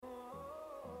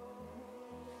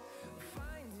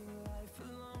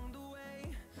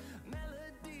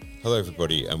Hello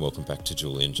everybody and welcome back to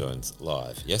Julian Jones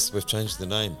Live. Yes, we've changed the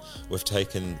name. We've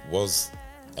taken was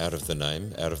out of the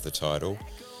name, out of the title,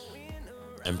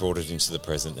 and brought it into the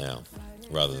present now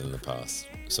rather than the past.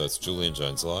 So it's Julian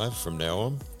Jones Live from now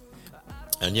on.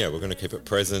 And yeah, we're going to keep it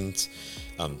present.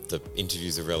 The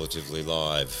interviews are relatively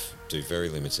live, do very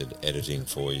limited editing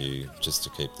for you just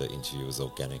to keep the interview as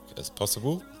organic as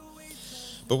possible.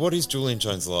 But what is Julian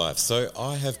Jones Live? So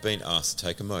I have been asked to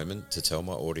take a moment to tell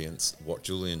my audience what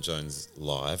Julian Jones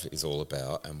Live is all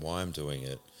about and why I'm doing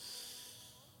it.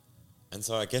 And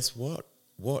so I guess what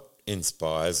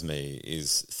inspires me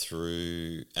is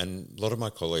through, and a lot of my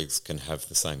colleagues can have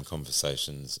the same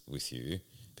conversations with you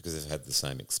because they've had the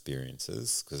same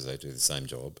experiences, because they do the same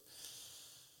job.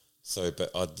 So, but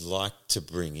I'd like to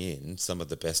bring in some of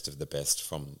the best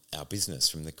from our business,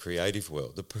 from the creative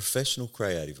world, the professional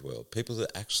creative world, people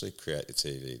that actually create the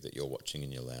TV that you're watching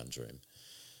in your lounge room,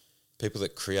 people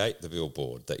that create the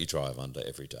billboard that you drive under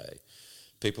every day,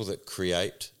 people that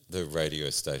create the radio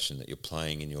station that you're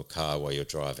playing in your car while you're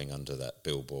driving under that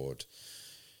billboard,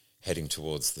 heading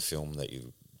towards the film that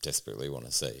you desperately want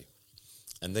to see.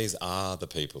 And these are the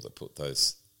people that put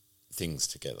those things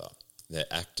together. They're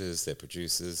actors, they're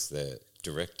producers, they're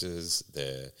directors,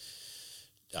 they're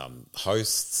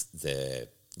hosts, they're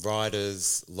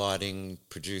writers, lighting,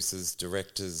 producers,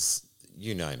 directors,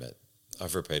 you name it.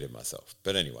 I've repeated myself.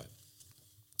 But anyway,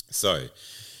 so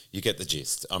you get the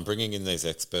gist. I'm bringing in these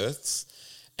experts,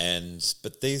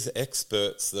 but these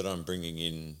experts that I'm bringing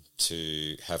in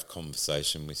to have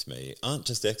conversation with me aren't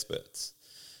just experts.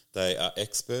 They are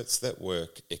experts that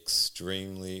work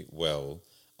extremely well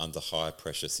under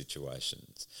high-pressure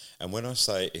situations. And when I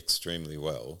say extremely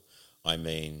well, I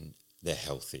mean they're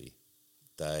healthy.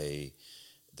 They're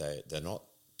not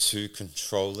too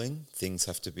controlling. Things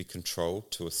have to be controlled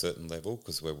to a certain level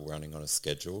because we're running on a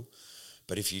schedule.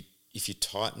 But if you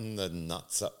tighten the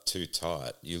nuts up too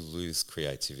tight, you lose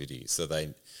creativity. So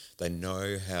they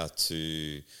know how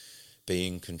to be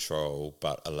in control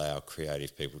but allow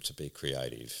creative people to be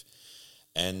creative.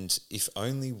 And if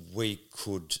only we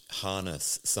could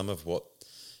harness some of what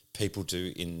people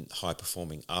do in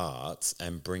high-performing arts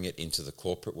and bring it into the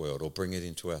corporate world or bring it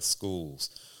into our schools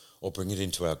or bring it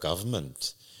into our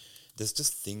government. There's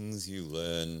just things you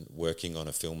learn working on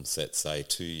a film set, say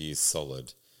 2 years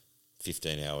solid,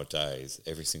 15-hour days,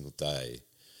 every single day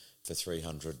for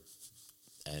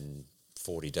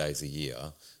 340 days a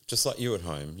year. Just like you at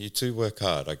home, you too work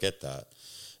hard, I get that.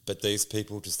 But these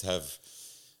people just have...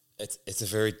 It's a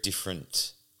very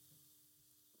different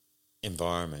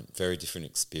environment, very different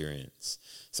experience.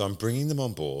 So I'm bringing them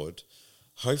on board.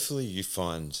 Hopefully you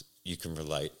find you can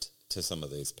relate to some of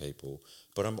these people,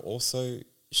 but I'm also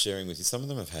sharing with you, some of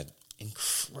them have had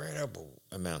incredible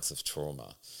amounts of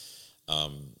trauma.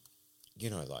 I'm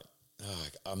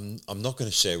not going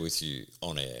to share with you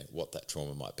on air what that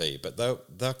trauma might be, but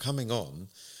they're coming on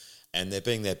and they're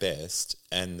being their best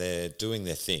and they're doing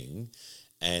their thing,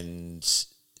 and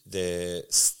they're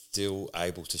still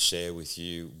able to share with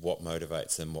you what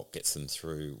motivates them, what gets them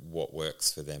through, what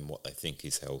works for them, what they think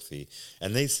is healthy.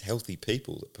 And these healthy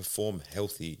people that perform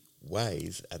healthy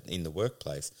ways in the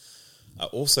workplace are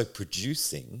also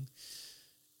producing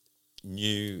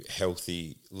new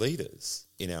healthy leaders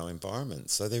in our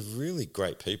environment. So they're really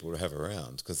great people to have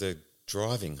around because they're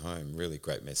driving home really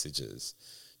great messages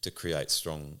to create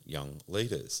strong young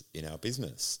leaders in our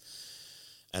business.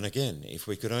 And again, if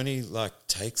we could only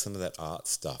take some of that art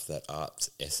stuff, that art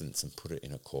essence, and put it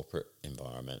in a corporate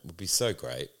environment, it would be so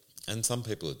great. And some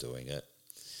people are doing it.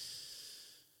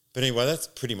 But anyway, that's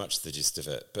pretty much the gist of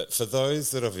it. But for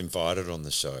those that I've invited on the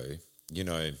show, you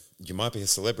might be a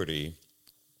celebrity,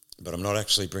 but I'm not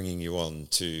actually bringing you on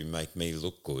to make me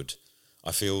look good.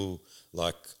 I feel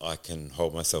like I can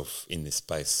hold myself in this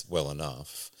space well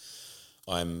enough.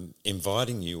 I'm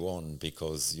inviting you on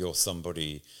because you're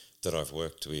somebody that I've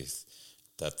worked with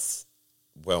that's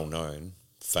well known,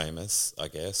 famous, I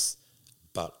guess,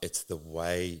 but it's the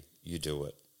way you do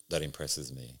it that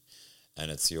impresses me.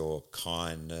 And it's your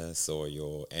kindness or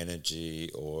your energy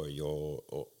or your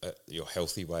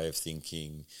healthy way of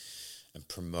thinking and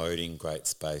promoting great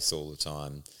space all the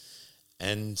time.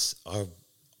 And I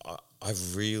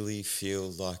really feel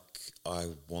like I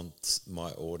want my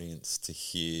audience to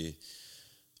hear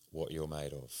what you're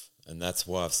made of. And that's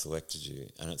why I've selected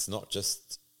you. And it's not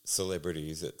just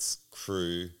celebrities, it's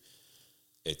crew,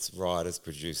 it's writers,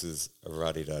 producers,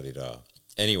 rah-di-da-di-da.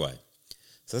 Anyway,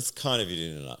 so that's kind of it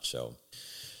in a nutshell.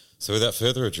 So without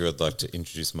further ado, I'd like to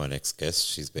introduce my next guest.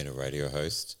 She's been a radio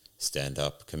host,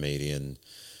 stand-up comedian,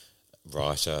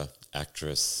 writer,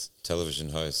 actress, television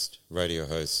host, radio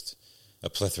host, a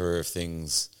plethora of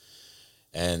things.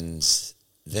 And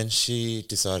then she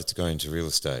decided to go into real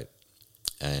estate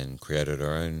and created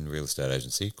her own real estate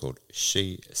agency called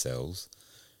She Sells.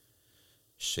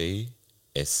 She,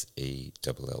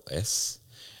 SELLS.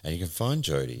 And you can find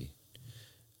Jodie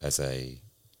as a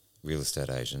real estate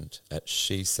agent at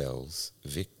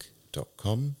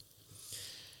shesellsvic.com.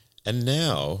 And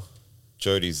now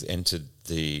Jodie's entered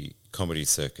the comedy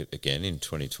circuit again in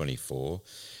 2024,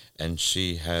 and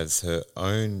she has her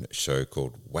own show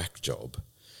called Whack Job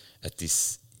at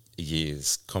this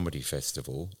year's comedy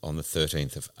festival on the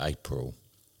 13th of April.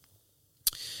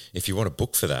 If you want to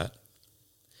book for that,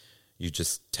 you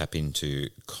just tap into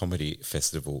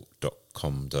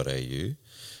comedyfestival.com.au,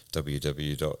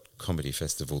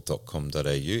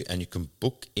 www.comedyfestival.com.au, and you can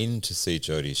book in to see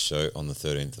Jodie's show on the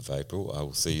 13th of April. I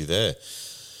will see you there.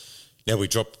 Now, we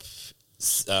drop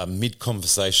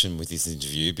mid-conversation with this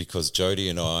interview because Jodie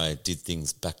and I did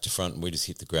things back to front and we just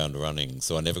hit the ground running.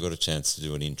 So I never got a chance to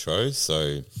do an intro.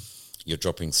 So you're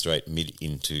dropping straight mid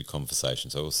into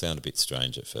conversation. So it will sound a bit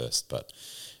strange at first, but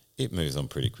it moves on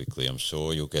pretty quickly. I'm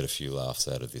sure you'll get a few laughs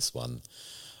out of this one.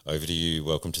 Over to you.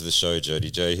 Welcome to the show,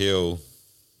 Jodie J. Hill.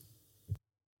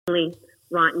 Right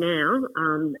now,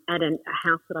 at a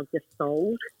house that I've just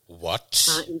sold. What?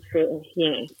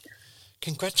 Yeah.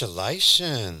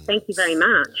 Congratulations. Thank you very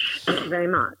much. Thank you very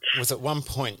much. Was it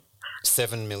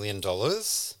 $1.7 million?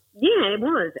 Yeah, it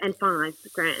was, and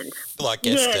 $5,000. Well, I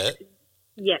guessed it.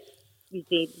 Yep, you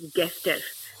did. You guessed it.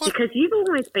 What? Because you've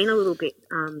always been a little bit,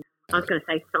 I was going to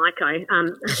say psycho.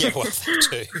 Yeah, well, that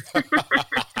too.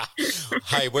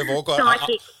 Hey, we've all got...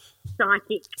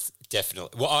 Psychic.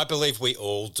 Definitely. Well, I believe we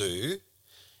all do.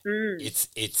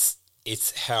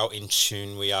 It's how in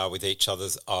tune we are with each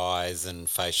other's eyes and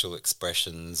facial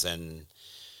expressions and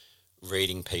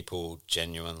reading people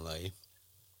genuinely.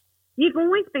 You've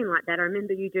always been like that. I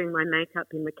remember you doing my makeup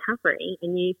in recovery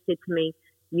and you said to me,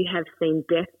 you have seen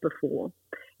death before.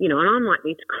 You know, and I'm like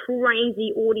this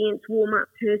crazy audience warm-up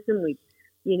person with,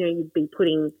 you know, you'd be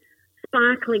putting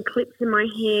sparkly clips in my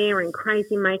hair and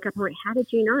crazy makeup. I'm like, how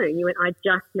did you know? And you went, I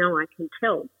just know, I can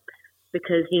tell.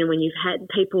 Because, you know, when you've had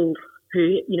people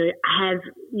who, you know, have,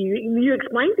 you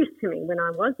explained this to me when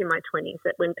I was in my 20s,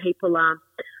 that when people are,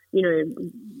 you know,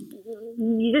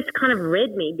 you just kind of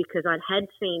read me because I'd had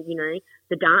seen, you know,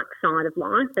 the dark side of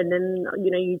life, and then, you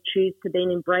know, you choose to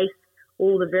then embrace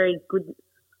all the very good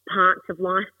parts of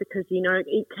life because, you know,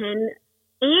 it can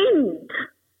end.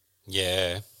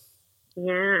 Yeah.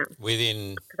 Yeah.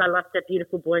 Because I lost a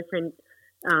beautiful boyfriend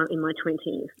in my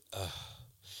 20s.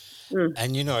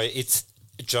 And, you know, it's,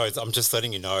 Joe, I'm just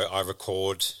letting you know I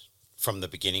record from the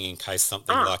beginning in case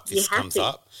something like this comes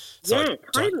up. So yeah,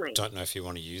 totally. Don't know if you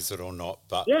want to use it or not,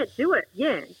 but... Yeah, do it.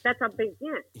 Yeah, that's something,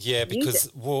 yeah. Yeah,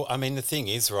 because, well, I mean, the thing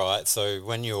is, right, so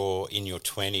when you're in your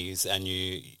 20s and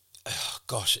you... Oh,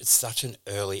 gosh, it's such an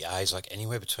early age, like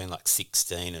anywhere between like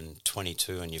 16 and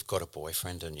 22, and you've got a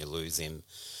boyfriend and you lose him,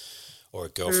 or a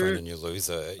girlfriend and you lose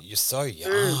her. You're so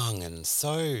young and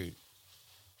so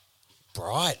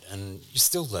bright, and you're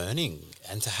still learning,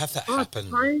 and to have that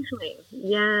happen. Totally.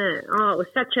 Yeah. Oh, it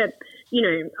was such a, you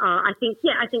know, I think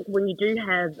when you do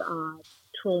have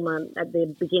trauma at the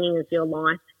beginning of your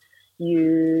life,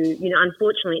 you know,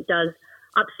 unfortunately it does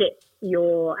upset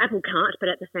your apple cart, but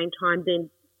at the same time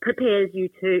then prepares you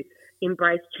to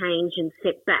embrace change and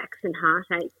setbacks and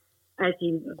heartache as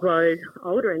you grow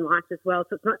older in life as well.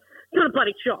 So it's not a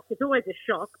bloody shock. It's always a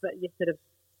shock, but you're sort of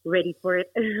ready for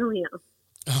it earlier.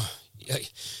 Oh,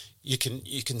 you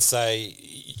can say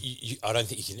I don't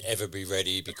think you can ever be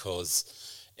ready because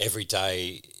every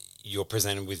day you're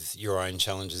presented with your own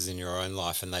challenges in your own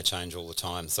life and they change all the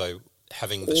time. So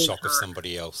having the shock of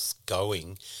somebody else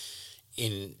going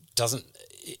in doesn't...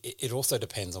 It also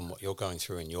depends on what you're going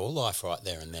through in your life right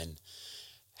there and then,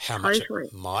 how much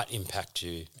it might impact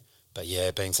you. But, yeah,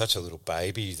 being such a little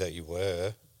baby that you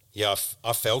were, yeah,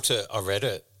 I felt it. I read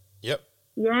it. Yep.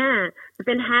 Yeah. But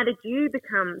then how did you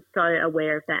become so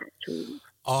aware of that, Julie?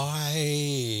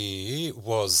 I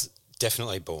was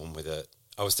definitely born with it.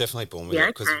 I was definitely born with it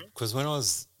because when I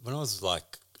was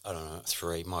like, I don't know,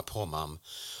 3, my poor mum,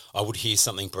 I would hear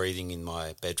something breathing in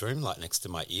my bedroom, like next to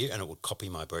my ear, and it would copy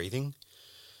my breathing.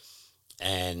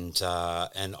 And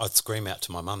I'd scream out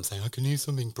to my mum saying, I can hear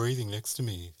something breathing next to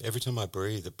me. Every time I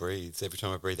breathe, it breathes. Every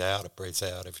time I breathe out, it breathes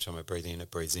out. Every time I breathe in, it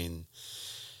breathes in.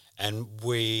 And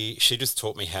she just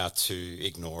taught me how to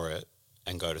ignore it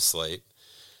and go to sleep.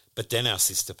 But then our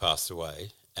sister passed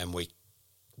away, and we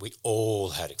all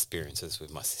had experiences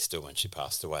with my sister when she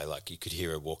passed away. Like you could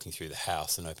hear her walking through the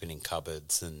house and opening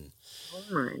cupboards. And oh,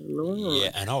 my Lord.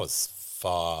 Yeah, and I was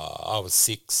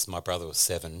 6, my brother was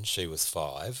 7, she was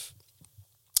 5.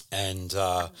 And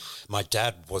my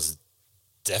dad was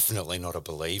definitely not a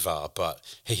believer, but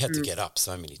he had to get up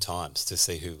so many times to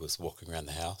see who was walking around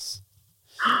the house.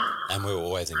 And we were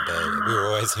always in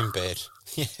bed.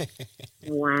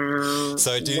 Wow.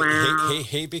 So wow.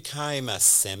 he became a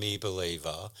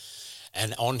semi-believer,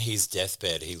 and on his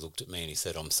deathbed he looked at me and he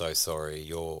said, "I'm so sorry,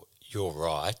 you're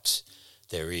right.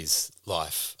 There is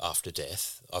life after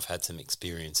death. I've had some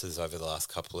experiences over the last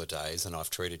couple of days and I've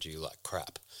treated you like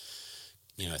crap,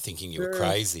 thinking you were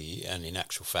crazy, and in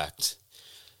actual fact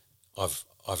I've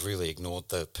really ignored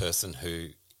the person who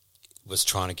was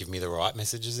trying to give me the right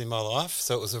messages in my life."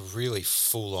 So it was a really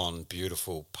full-on,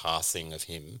 beautiful passing of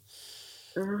him.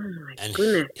 Oh, my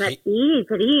goodness. It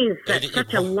is. That's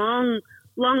such a long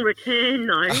return,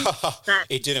 though.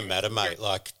 It didn't matter, mate.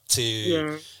 Like,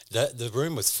 the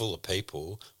room was full of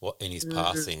people in his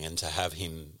passing, and to have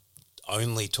him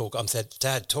only talk, I said,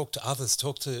 "Dad, talk to others,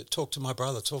 talk to my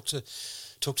brother, talk to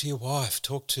your wife,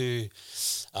 talk to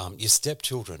your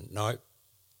stepchildren." No,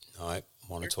 I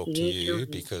want to talk to you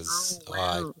because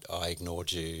I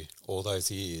ignored you all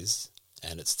those years,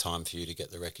 and it's time for you to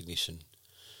get the recognition.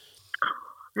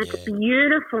 That's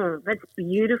beautiful. That's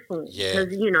beautiful. Yeah.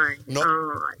 Because,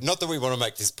 not that we want to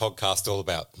make this podcast all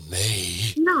about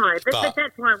me. No, but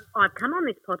that's why I've come on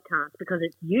this podcast, because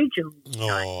it's you, Julian.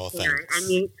 Oh, thanks. And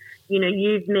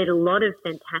you've met a lot of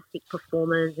fantastic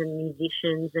performers and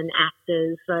musicians and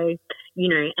actors. So,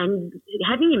 and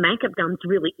having your makeup done is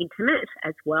really intimate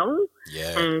as well.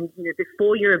 Yeah. And,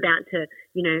 before you're about to,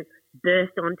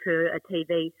 burst onto a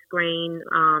TV screen,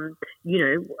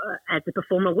 as a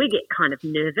performer, we get kind of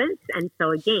nervous. And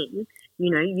so again,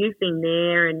 you've been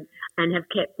there and have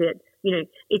kept it,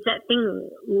 it's that thing,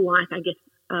 like, I guess,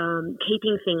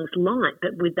 keeping things light,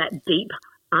 but with that deep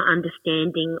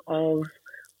understanding of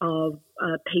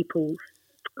people's,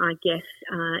 I guess,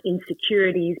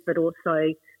 insecurities, but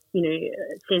also,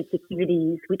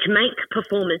 sensitivities, which make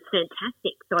performance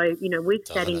fantastic. So, we've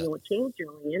sat in your chair,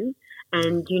 Julian,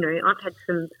 and, I've had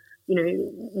some,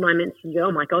 moments you go,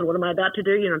 "Oh my God, what am I about to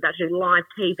do?" I'm about to do live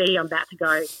TV. I'm about to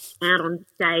go out on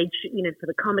stage, for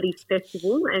the comedy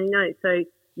festival. And, so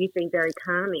you've been very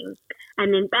calming.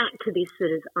 And then back to this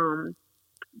sort of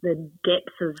the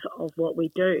depths of what we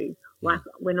do. Like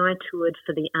when I toured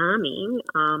for the Army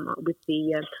with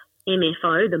the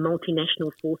MFO, the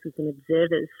Multinational Forces and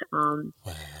Observers.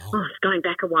 It's going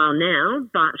back a while now,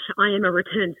 but I am a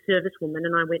returned servicewoman,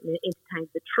 and I went and entertained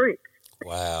the troops.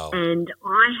 Wow. And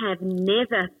I have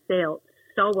never felt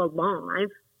so alive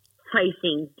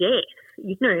facing death.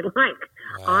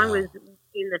 I was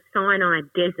in the Sinai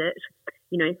Desert,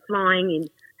 flying in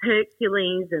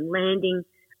Hercules and landing,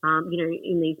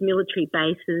 in these military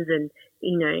bases. And,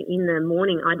 in the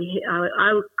morning I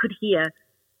could hear,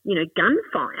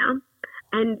 gunfire.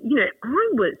 And, I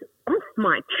was off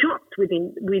my chops with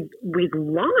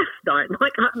life, though.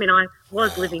 I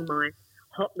was living my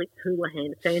hot lips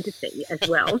Houlihan fantasy as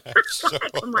well.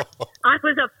 I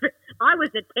was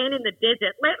a 10 in the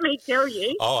desert, let me tell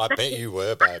you. Oh, I bet you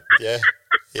were, babe. Yeah.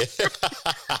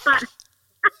 But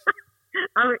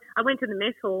I went to the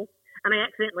mess hall and I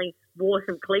accidentally wore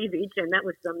some cleavage, and that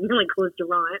was really caused a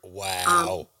riot.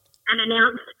 Wow. And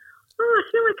announced, "Oh, I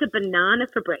feel like a banana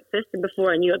for breakfast." And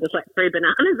before I knew it, there's like 3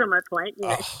 bananas on my plate.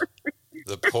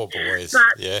 The poor boys.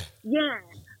 Yeah.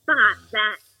 But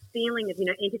that feeling of,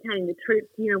 entertaining the troops,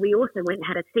 we also went and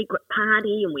had a secret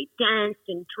party, and we danced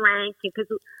and drank, because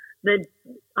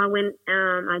I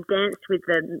danced with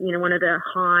one of the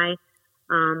high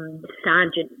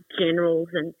sergeant generals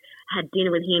and had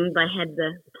dinner with him. They had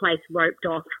the place roped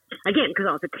off. Again, because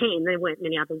I was a 10, there weren't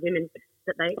many other women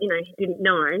that they, didn't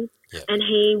know. Yep. And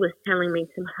he was telling me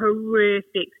some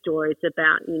horrific stories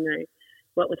about,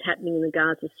 what was happening in the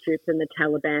Gaza Strip and the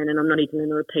Taliban, and I'm not even going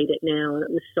to repeat it now. And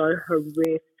it was so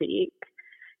horrific,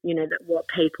 that what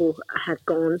people have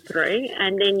gone through.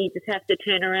 And then you just have to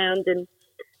turn around and,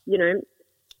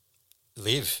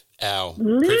 live our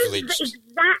privileged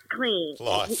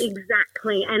life.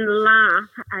 Exactly, and laugh,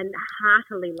 and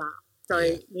heartily laugh.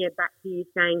 So, back to you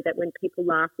saying that when people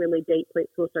laugh really deeply,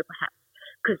 it's also perhaps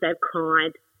because they've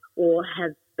cried or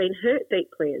have been hurt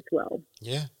deeply as well.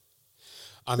 Yeah.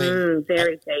 I mean,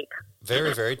 very deep.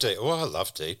 Very, very deep. Oh, I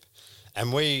love deep.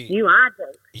 And you are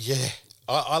deep. Yeah.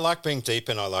 I like being deep,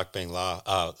 and I like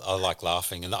I like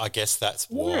laughing. And I guess that's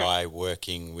why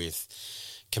working with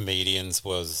comedians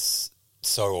was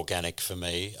so organic for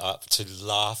me, to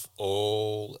laugh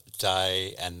all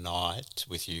day and night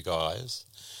with you guys,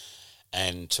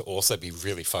 and to also be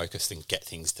really focused and get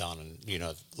things done,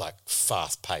 and, like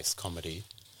fast-paced comedy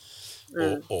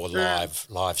or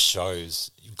live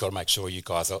shows. You've got to make sure you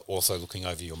guys are also looking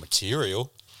over your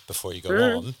material before you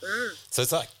go on. So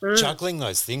it's like juggling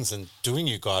those things and doing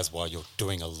you guys while you're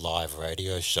doing a live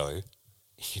radio show,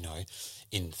 you know,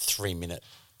 in 3-minute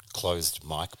closed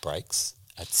mic breaks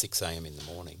at 6 a.m. in the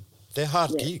morning. They're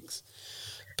hard gigs.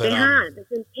 But, they're hard.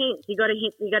 It's intense. You got to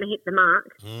hit the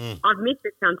mark. I've missed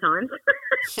it sometimes,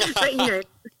 but you know,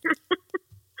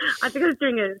 I think I was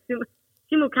doing a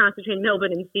simulcast between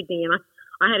Melbourne and Sydney, and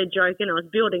I had a joke and I was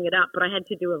building it up, but I had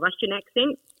to do a Russian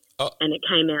accent, and it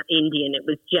came out Indian. It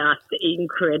was just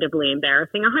incredibly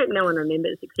embarrassing. I hope no one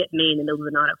remembers except me in the middle of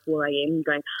the night at 4 a.m.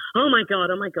 going, oh my God,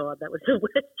 that was the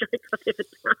worst joke I've ever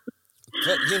done.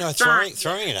 But, you know,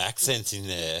 throwing an accent in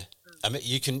there, I mean,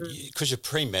 you can, because you're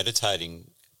premeditating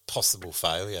possible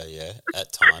failure,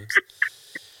 at times.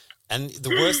 And the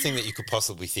worst thing that you could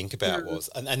possibly think about was,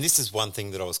 and this is one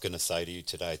thing that I was going to say to you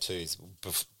today too, is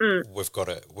we've got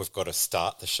to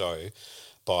start the show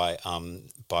by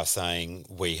saying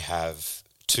we have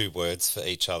 2 words for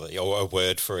each other, or a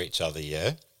word for each other,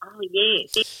 yeah? Oh, yeah.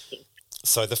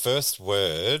 So the first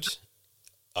word,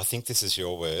 I think this is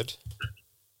your word.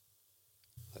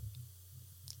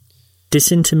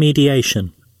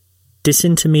 Disintermediation.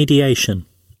 Disintermediation.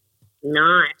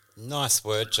 Nice. Nice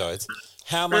word, Jodes.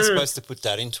 How am I supposed to put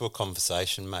that into a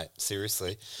conversation, mate?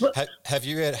 Seriously. Well, have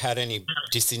you had any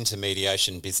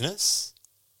disintermediation business?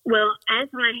 Well, as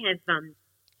I have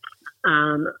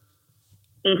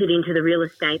entered into the real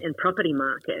estate and property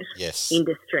market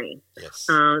industry,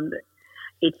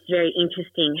 it's very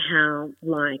interesting how,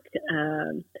 like,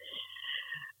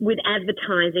 with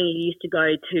advertising, you used to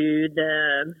go to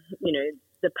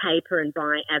the paper and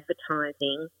buy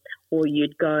advertising, or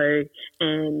you'd go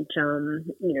and,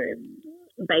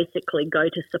 basically go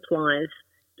to suppliers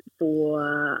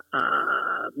for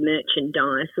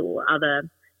merchandise or other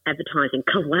advertising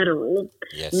collateral.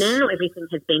 Yes. Now everything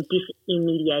has been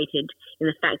disintermediated in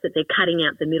the fact that they're cutting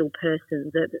out the middle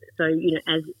person. So, you know,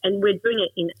 and we're doing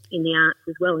it in the arts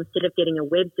as well. Instead of getting a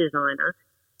web designer,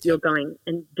 you're going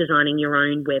and designing your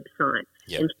own website.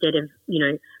 Yep. Instead of, you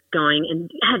know, going and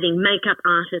having makeup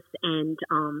artists and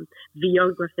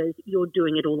videographers, you're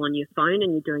doing it all on your phone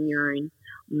and you're doing your own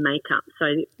makeup. So,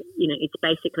 you know, it's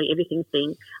basically everything's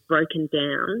being broken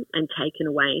down and taken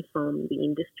away from the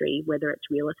industry, whether it's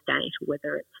real estate or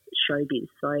whether it's showbiz.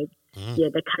 So, yeah,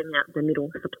 they're cutting out the middle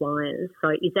suppliers. So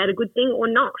is that a good thing or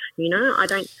not? You know,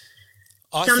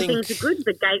 some things are good.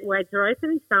 The gateways are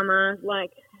open. Some are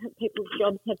like people's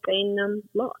jobs have been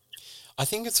lost. I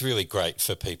think it's really great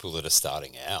for people that are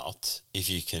starting out if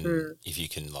you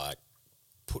can like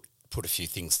put a few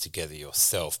things together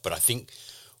yourself. But I think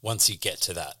once you get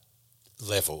to that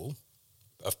level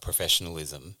of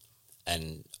professionalism,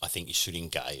 and I think you should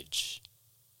engage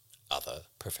other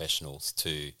professionals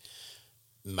to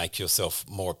make yourself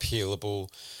more appealable,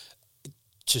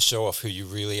 to show off who you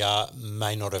really are.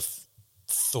 May not have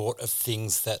thought of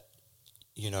things that,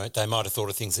 you know, they might have thought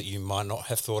of things that you might not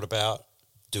have thought about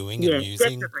doing and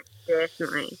using.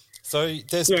 Definitely. So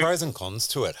there's pros and cons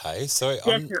to it, hey? So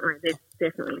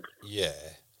definitely. Yeah.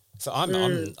 So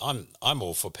I'm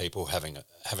all for people having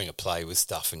a play with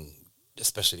stuff, and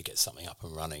especially to get something up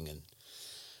and running. And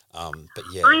but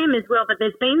yeah, I am as well. But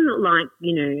there's been like,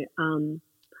 you know,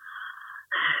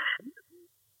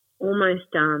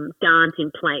 almost guards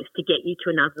in place to get you to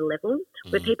another level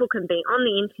where people can be on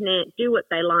the internet, do what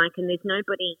they like, and there's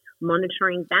nobody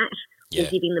monitoring that or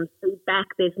giving them feedback.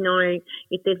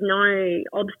 If there's no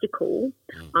obstacle,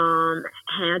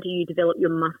 how do you develop your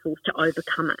muscles to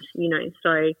overcome it? You know,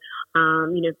 so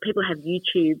you know, people have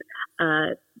YouTube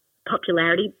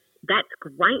popularity. That's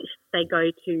great. They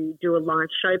go to do a live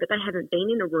show, but they haven't been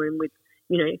in a room with,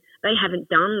 you know, they haven't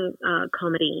done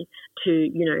comedy to,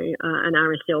 you know, an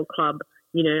RSL club,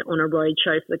 you know, on a road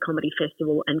show for the comedy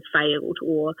festival and failed,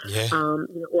 or you know,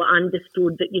 or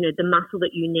understood that, you know, the muscle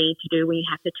that you need to do when you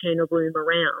have to turn a room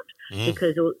around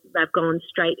because they've gone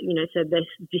straight, you know, so there's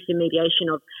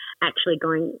disintermediation of actually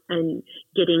going and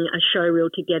getting a show reel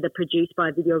together produced by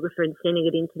a videographer and sending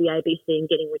it into the ABC and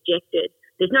getting rejected.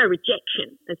 There's no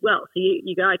rejection as well. So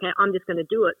you go, okay, I'm just going to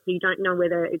do it. So you don't know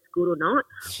whether it's good or not,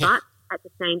 but at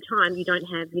the same time, you don't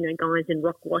have, you know, guys in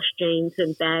rock wash jeans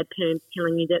and bad perms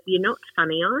telling you that you're not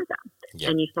funny either. Yep.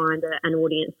 And you find an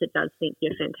audience that does think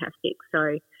you're fantastic.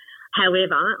 So,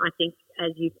 however, I think,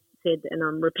 as you said, and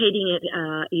I'm repeating it,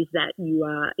 is that you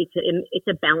are. It's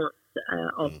a balance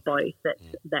of both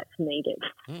that's needed.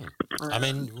 I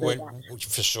mean,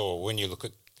 for sure, when you look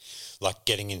at like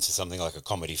getting into something like a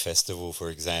comedy festival, for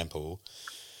example,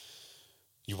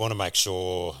 you want to make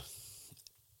sure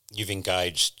you've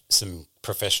engaged some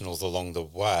professionals along the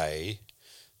way,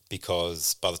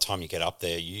 because by the time you get up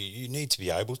there, you need to be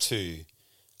able to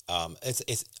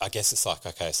I guess it's like,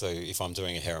 okay, so if I'm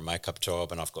doing a hair and makeup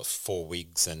job and I've got 4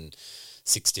 wigs and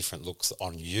 6 different looks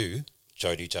on you,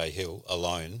 Jodie J. Hill,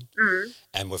 alone,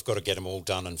 and we've got to get them all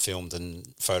done and filmed and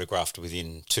photographed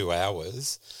within 2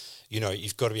 hours,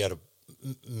 you've got to be able to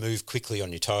move quickly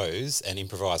on your toes and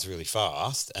improvise really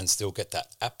fast and still get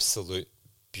that absolute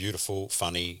beautiful,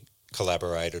 funny,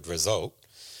 collaborated result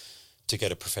to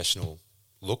get a professional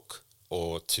look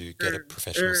or to get a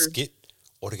professional skit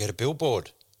or to get a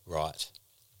billboard right.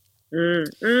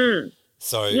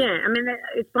 So yeah, I mean,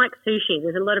 it's like sushi.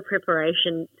 There's a lot of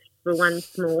preparation for one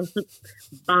small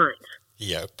bite.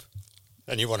 Yep.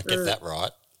 And you want to get that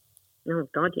right. Oh,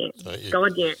 God, yeah.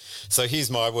 God, yeah. So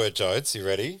here's my word, Jodes. You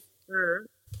ready?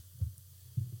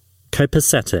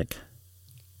 Copacetic.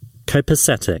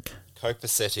 Copacetic.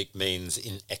 Copacetic means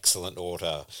in excellent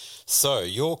order. So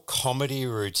your comedy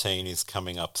routine is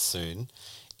coming up soon.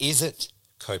 Is it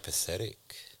copacetic?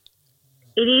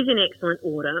 It is in excellent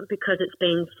order because it's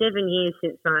been 7 years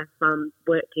since I've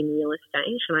worked in real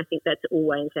estate, and I think that's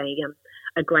always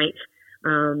a great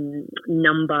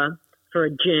number for a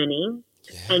journey.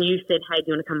 Yeah. And you said, hey, do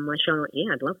you want to come on my show? I'm like,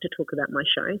 yeah, I'd love to talk about my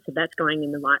show. So that's going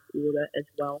in the right order as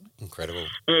well. Incredible.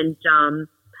 And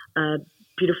a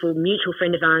beautiful mutual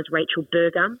friend of ours, Rachel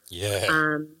Berger,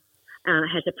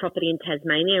 has a property in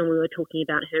Tasmania, and we were talking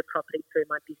about her property through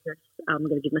my business. I'm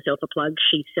going to give myself a plug.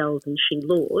 She sells and she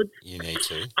lords. You need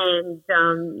to. And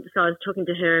so I was talking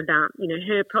to her about,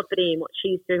 her property and what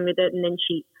she's doing with it. And then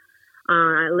she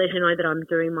let her know that I'm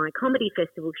doing my comedy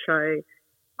festival show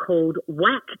called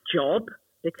Whack Job,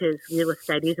 because real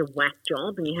estate is a whack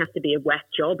job and you have to be a whack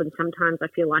job. And sometimes I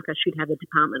feel like I should have a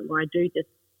department where I do just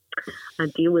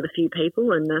deal with a few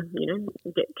people and,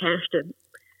 get cash to...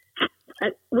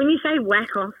 when you say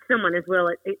whack off someone as well,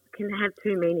 it can have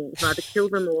two meanings, either kill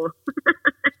them or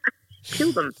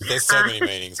kill them. There's so many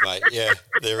meanings, mate. Yeah,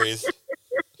 there is.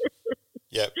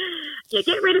 Yep. Yeah,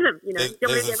 get rid of them.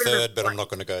 There's a third, but I'm not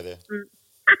going to go there.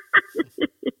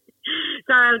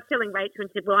 So I was telling Rachel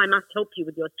and said, well, I must help you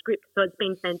with your script. So it's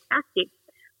been fantastic.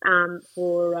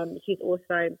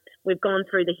 We've gone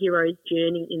through the hero's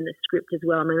journey in the script as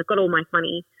well. I mean, I've got all my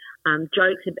funny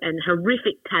jokes and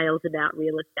horrific tales about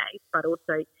real estate, but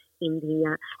also in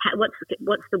the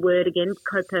what's the word again?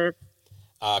 Copacetic.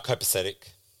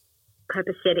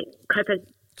 Copacetic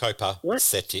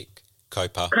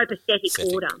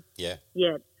order.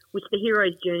 Yeah. Which the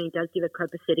hero's journey does give a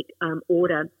copacetic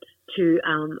order to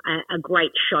a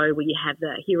great show where you have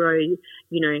the hero,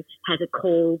 has a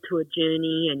call to a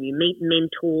journey and you meet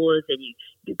mentors and you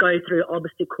go through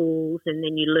obstacles and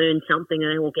then you learn something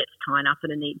and it all gets tied up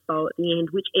in a neat bow at the end,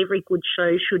 which every good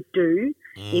show should do.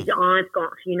 Is I've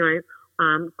got,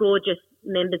 gorgeous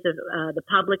members of the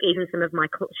public, even some of my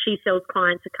She Sells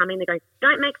clients are coming, they're going,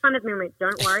 don't make fun of me. I'm like,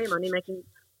 don't worry, I'm only making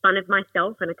fun of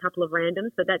myself and a couple of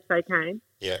randoms, so that's okay.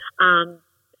 Yeah.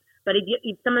 But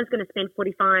if someone's going to spend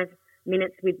 45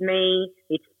 minutes with me,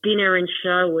 it's dinner and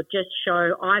show or just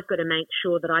show, I've got to make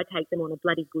sure that I take them on a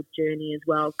bloody good journey as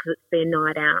well because it's their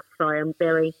night out. So I'm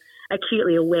very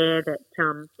acutely aware that,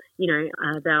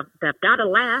 they've got to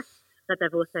laugh, but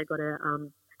they've also got to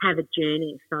have a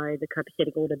journey. So the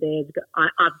copacetic order there,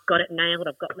 I've got it nailed.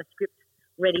 I've got my script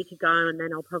ready to go, and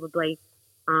then I'll probably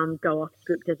go off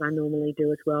script as I normally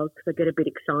do as well because I get a bit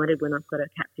excited when I've got a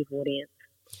captive audience.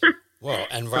 Well,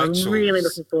 and I'm really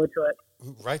looking forward to it.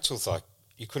 Rachel's like,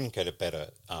 you couldn't get a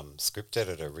better script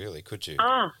editor, really, could you?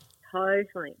 Oh,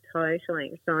 totally. So I'm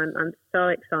so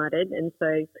excited. And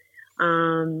so,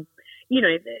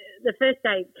 the first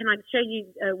day, can I show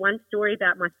you one story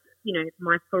about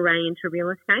my foray into real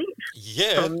estate?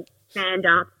 Yeah. From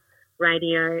stand-up,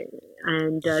 radio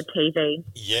and TV.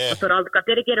 Yeah. I thought, I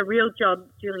better get a real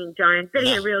job, Julian Jones. Better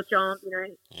get a real job, Yeah.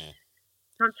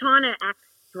 So I'm trying to act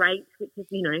straight,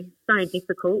 which is, so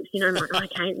difficult. I'm like,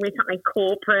 okay, wear something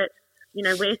corporate,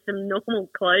 wear some normal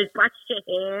clothes, brush your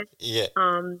hair. Yeah.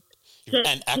 And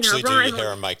actually do your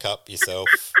hair and makeup yourself.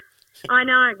 I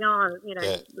know, God,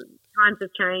 times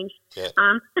have changed.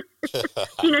 Yeah.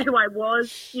 You know who I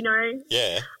was,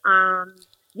 Yeah.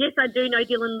 Yes, I do know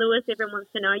Dylan Lewis. Everyone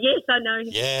wants to know. Yes, I know him.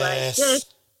 Yes. Yes.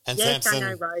 And yes, Samson.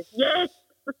 I know Rose. Yes.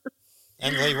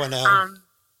 And Lee Winnell.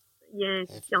 Yes.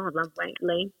 Oh, I love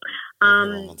Lee.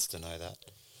 Everyone wants to know that.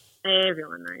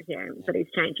 Everyone knows, yeah. But he's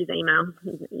changed his email,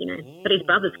 But his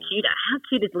brother's cuter. How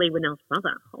cute is Lee Winnell's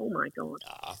brother? Oh, my God.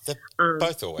 They're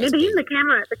both always remember him,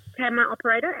 the camera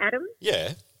operator, Adam?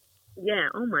 Yeah. Yeah,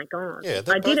 oh, my God. Yeah,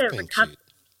 they're both been cute.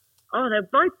 Oh, they're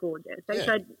both gorgeous. Yeah.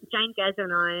 So Jane Gazza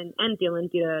and I and Dylan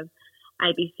did a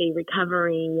ABC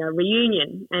Recovery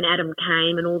reunion, and Adam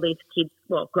came, and all these kids,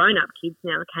 well, grown-up kids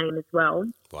now came as well.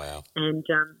 Wow. And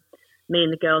me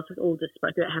and the girls all just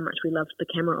spoke about how much we loved the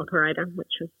camera operator,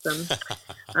 which was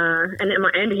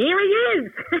and here he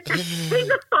is. He's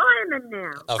a fireman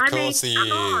now. Of course he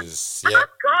is. Yep. Of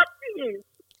course he is.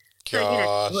 Gosh.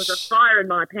 So, there was a fire in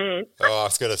my pants. Oh, I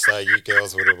was going to say, you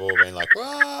girls would have all been like,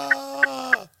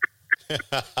 "Wah!"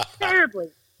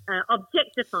 Terribly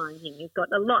objectifying him. He's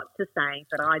got a lot to say,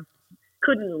 but I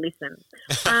couldn't listen.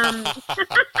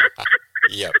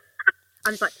 Yep.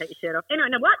 I'm just like, take your shirt off. Anyway,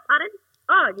 no, what? Pardon?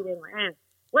 Oh, you didn't like,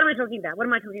 what am I talking about? What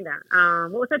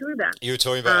was I talking about? You were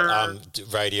talking about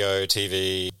radio,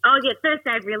 TV. Oh, yeah, first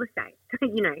day of real estate,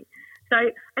 So,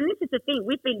 and this is the thing,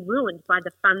 we've been ruined by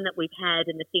the fun that we've had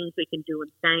and the things we can do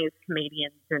and say as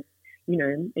comedians. And,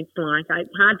 it's like,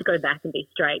 it's hard to go back and be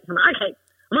straight. I'm like, okay,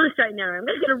 I'm on a straight and narrow. I'm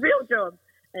going to get a real job.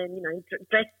 And,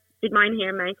 did my own hair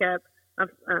and makeup.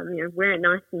 I've, wear a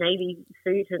nice navy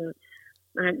suit.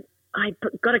 And I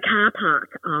got a car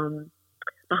park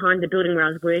behind the building where I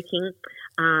was working.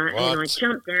 And I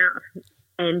jumped out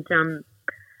and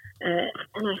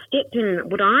I stepped in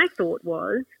what I thought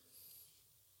was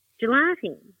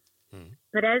gelatin.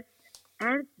 But as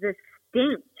the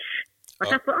stench, I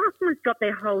thought, someone's dropped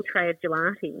their whole tray of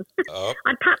gelatin.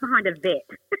 I'd parked behind a vet.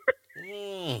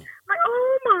 Like,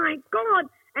 oh my God.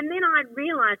 And then I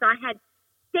realised I had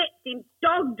stepped in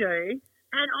dog do,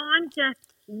 and I'm just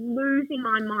losing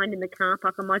my mind in the car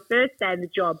park. On my first day of the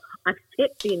job, I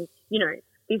stepped in,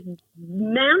 this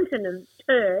mountain of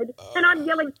turd, and I'm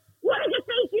yelling, what did you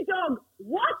feed your dog?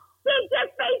 What did you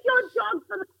feed your dog?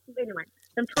 Anyway,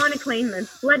 I'm trying to clean the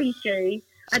bloody shoes.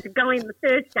 I had to go in the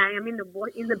first day. I'm in the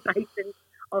basin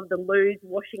of the loos,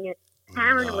 washing it,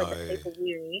 paranoid that people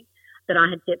knew that I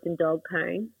had stepped in dog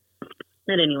poo.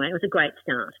 But anyway, it was a great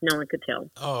start. No one could tell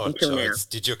until now.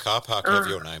 Did your car park have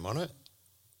your name on it?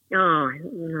 Oh,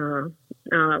 no.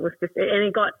 Oh, it was just, and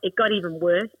it got even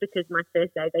worse because my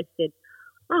first day they said,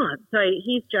 so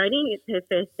here's Jodie. It's her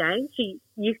first day. She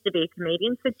used to be a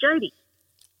comedian. So Jodie,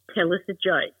 tell us a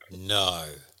joke. No.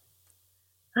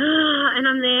 And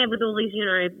I'm there with all these,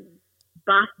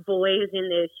 buff boys in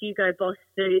their Hugo Boss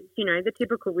suits, the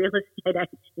typical real estate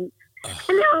agents. And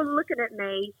they're all looking at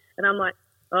me, and I'm like,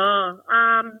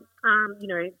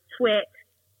 sweat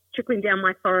trickling down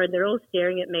my forehead. They're all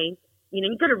staring at me.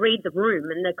 You've got to read the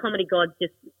room. And the comedy gods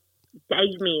just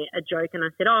gave me a joke, and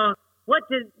I said, what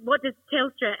does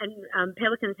Telstra and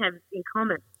Pelicans have in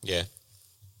common? Yeah.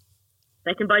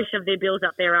 They can both shove their bills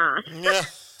up their arse. Yeah.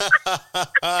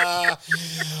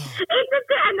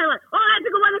 And they're like, that's a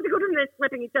good one, and they're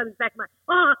slapping each other's back. I'm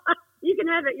like, you can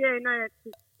have it. Yeah, no.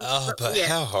 But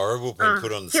how horrible being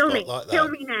put on the spot like that. Tell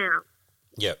me now.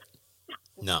 Yep.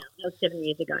 No. That was 7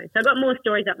 years ago. So I've got more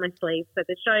stories up my sleeve. So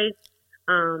the show's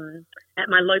at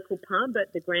my local pub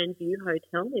at the Grand View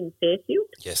Hotel in Fairfield.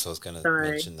 Yes, I was going to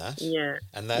mention that. Yeah.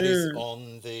 And that is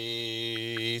on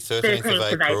the 13th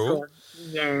of April.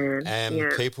 Yeah.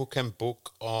 And people can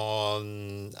book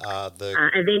on the...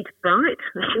 Eventbrite.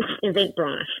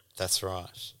 Eventbrite. That's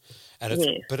right. And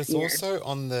it's also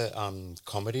on the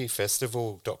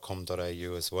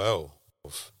comedyfestival.com.au as well.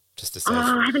 Just to say.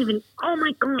 I haven't even... Oh,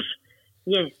 my gosh.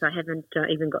 Yes, I haven't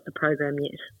even got the program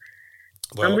yet.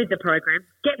 Well, I'm with the program.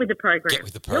 Get with the program. Get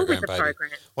with the program, You're with the baby.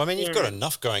 program. Well, I mean, you've got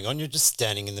enough going on. You're just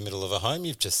standing in the middle of a home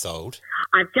you've just sold.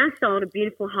 I've just sold a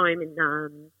beautiful home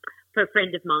for a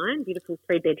friend of mine, beautiful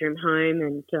 3-bedroom home.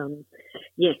 And,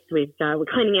 yes, we're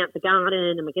cleaning out the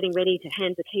garden and we're getting ready to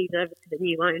hand the keys over to the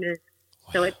new owners.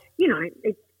 Wow. So,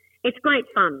 it's great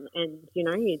fun. And,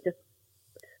 you just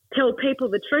tell people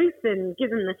the truth and give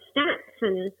them the stats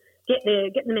and get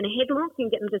them in a headlock and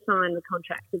get them to sign the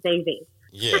contract. It's easy.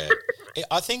 Yeah.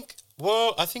 I think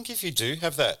if you do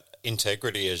have that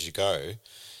integrity as you go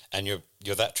and you're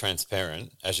that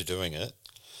transparent as you're doing it,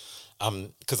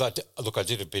 because I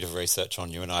did a bit of research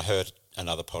on you and I heard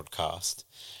another podcast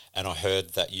and I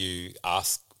heard that you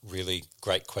ask really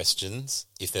great questions.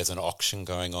 If there's an auction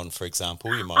going on, for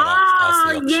example, you might ask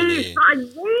the auctioneer.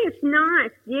 Yes,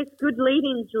 nice. Yes, good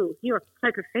leading, Jules. You're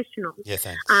so professional. Yeah,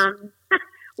 thanks.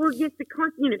 Well, yes,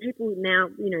 because, people now,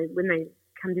 when they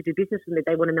come to do business with me,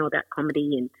 they want to know about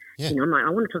comedy and, I'm like, I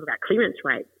want to talk about clearance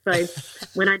rates. So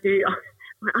when I do, I'm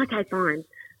like, okay, fine.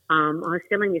 I was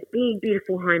selling this big,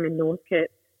 beautiful home in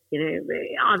Northcote.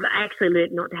 I've actually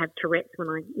learned not to have Tourette's when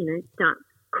I, start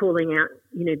calling out,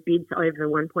 bids over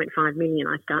 1.5 million.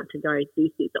 I start to go,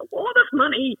 this is a lot of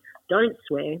money. Don't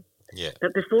swear. Yeah.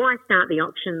 But before I start the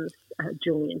auctions,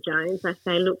 Julian Jones, I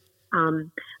say, look,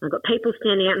 I've got people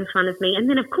standing out in front of me. And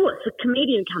then, of course, the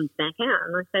comedian comes back out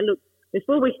and I say, look,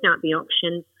 before we start the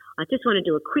auction, I just want to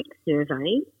do a quick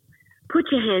survey.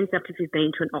 put your hands up if you've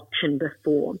been to an auction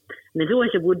before. And there's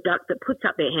always a wood duck that puts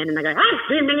up their hand and they go,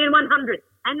 2,100,000,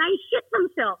 and they shit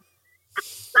themselves.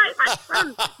 So much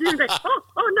fun. And they go,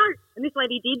 oh no. And this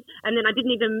lady did. And then I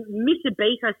didn't even miss a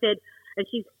beat. I said, and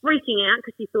she's freaking out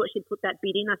because she thought she'd put that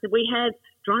bid in. I said, we have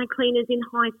dry cleaners in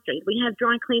High Street. We have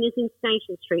dry cleaners in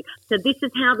Station Street. So this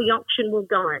is how the auction will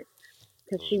go.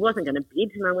 Because she wasn't going to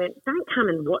bid. And I went, don't come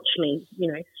and watch me,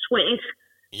 sweat.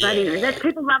 Yeah. But,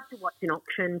 people love to watch an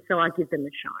auction, so I give them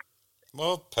a shot.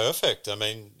 Well, perfect. I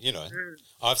mean,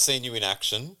 I've seen you in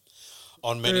action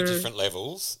on many different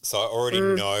levels, so I already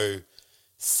know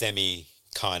semi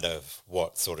kind of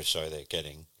what sort of show they're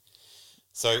getting.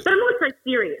 So, but I'm also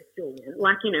serious, Julian.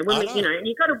 Like, when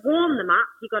you've got to warm them up,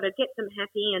 you've got to get them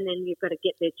happy, and then you've got to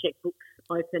get their checkbooks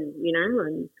open,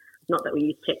 and not that we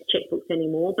use checkbooks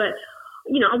anymore, but,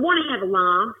 I want to have a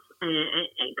laugh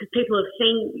because people have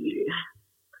seen you.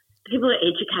 People are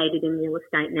educated in real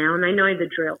estate now and they know the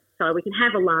drill. So we can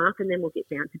have a laugh and then we'll get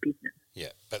down to business.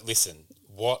 Yeah, but listen,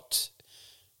 what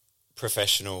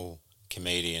professional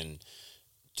comedian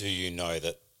do you know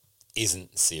that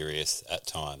isn't serious at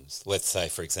times? Let's say,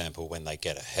 for example, when they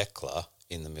get a heckler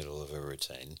in the middle of a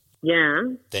routine.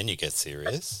 Yeah. Then you get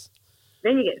serious.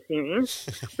 Then you get serious.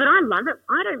 But I love it.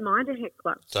 I don't mind a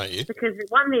heckler. Don't you? Because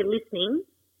one, they're listening,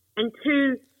 and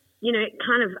two, it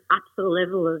kind of ups the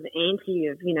level of ante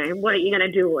of, what are you going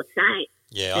to do or say?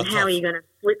 Yeah. And how are you going to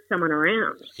flip someone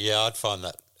around? Yeah, I'd find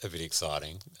that a bit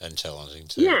exciting and challenging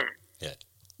too. Yeah. Yeah.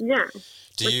 Yeah.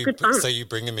 So you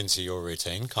bring them into your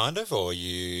routine kind of, or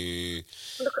you...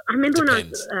 Look, I remember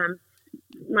Depends. when I was,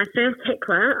 my first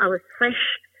heckler, I was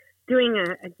fresh doing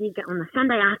a gig on the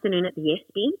Sunday afternoon at the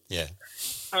SB. Yeah.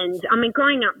 And,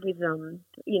 growing up with,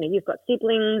 you've got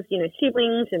siblings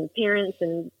and parents,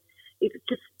 and it's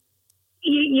just,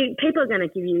 people are going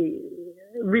to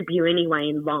rib you anyway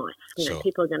in life. Sure.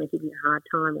 People are going to give you a hard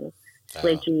time or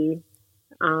sledge you.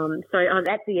 So I was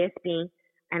at the SB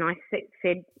and I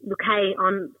said, look, hey,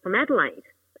 I'm from Adelaide.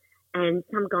 And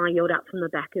some guy yelled up from the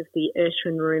back of the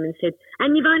Urshan room and said,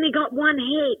 and you've only got one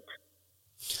head.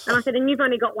 And I said, and you've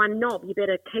only got one knob, you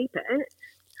better keep it.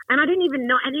 And I didn't even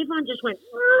know, and everyone just went,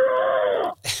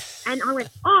 oh! And I went,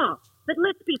 oh, but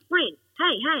let's be friends.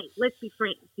 Hey, let's be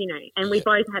friends, and we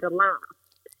both had a laugh.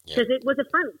 Because it was a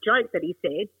fun joke that he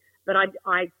said, but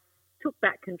I took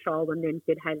back control and then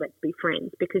said, hey, let's be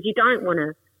friends, because you don't want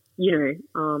to, you don't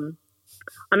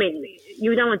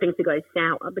want things to go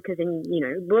sour because then,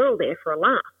 we're all there for a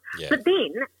laugh. Yeah. But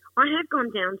then I have gone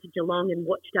down to Geelong and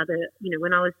watched other,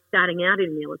 when I was starting out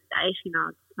in real estate,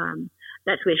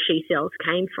 that's where She Sells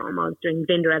came from. I was doing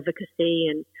vendor advocacy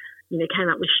and, came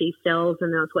up with She Sells,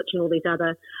 and I was watching all these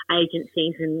other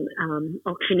agencies and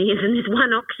auctioneers, and there's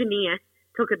one auctioneer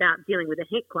talk about dealing with a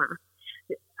heckler.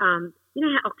 You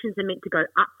know how auctions are meant to go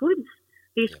upwards?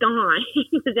 This guy,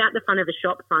 he was out the front of a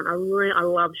shop front. I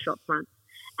love shop fronts.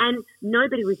 And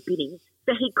nobody was bidding.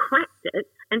 So he cracked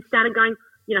it and started going,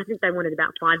 I think they wanted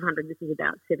about 500. This was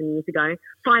about 7 years ago.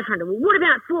 500. Well, what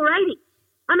about 480?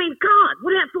 God,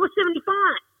 what about 475?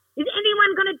 Is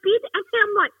anyone going to bid? And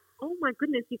I'm like, oh my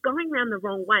goodness, you're going around the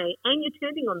wrong way and you're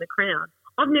turning on the crowd.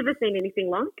 I've never seen anything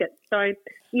like it. So,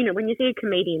 when you see a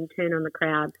comedian turn on the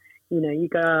crowd, you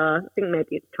go, I think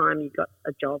maybe it's time you got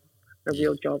a job, a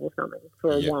real job or something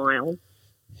for a while.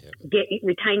 Yeah.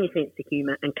 Retain your sense of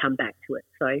humour and come back to it.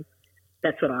 So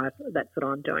that's what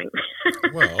I'm doing.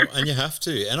 Well, and you have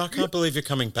to. And I can't believe you're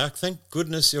coming back. Thank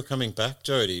goodness you're coming back,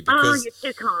 Jodie. Because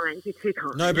you're too kind. You're too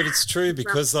kind. No, but it's true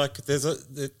because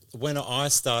when I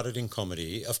started in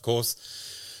comedy, of course,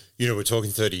 we're talking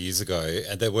 30 years ago,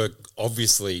 and there were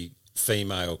obviously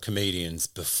female comedians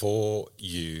before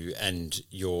you and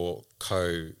your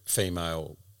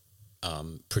co-female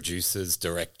producers,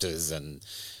 directors and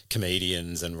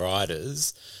comedians and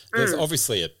writers. There's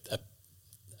obviously a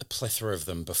plethora of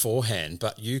them beforehand,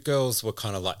 but you girls were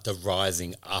kind of like the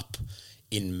rising up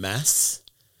in mass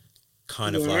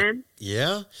kind of and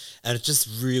it just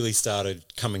really started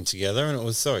coming together, and it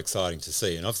was so exciting to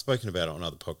see. And I've spoken about it on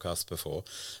other podcasts before,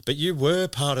 but you were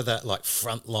part of that like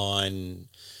frontline,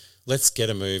 let's get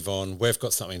a move on, we've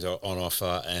got something on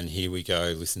offer, and here we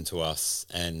go, listen to us,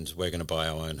 and we're going to buy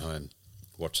our own home.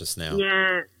 Watch us now.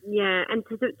 Yeah, and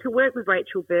to work with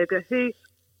Rachel Berger, who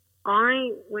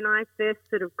when I first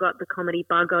sort of got the comedy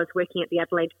bug, I was working at the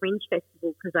Adelaide Fringe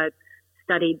Festival because I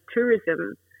studied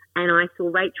tourism, and I saw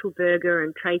Rachel Berger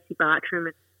and Tracy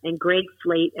Bartram and Greg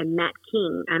Fleet and Nat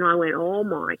King, and I went, oh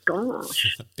my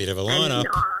gosh. Bit of a lineup.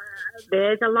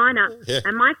 There's a lineup. Yeah.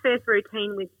 And my first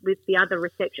routine with the other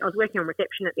reception, I was working on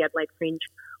reception at the Adelaide Fringe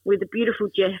with the beautiful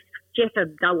Jeff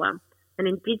Abdullah, an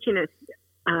Indigenous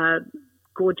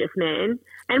gorgeous man,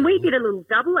 and we did a little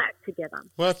double act together.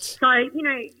 What? So, you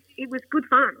know, it was good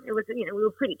fun. It was, you know, we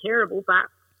were pretty terrible, but,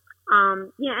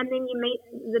 yeah, and then you meet,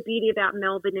 the beauty about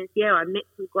Melbourne is, yeah, I met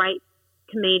some great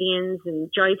comedians, and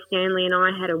Joe Stanley and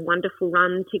I had a wonderful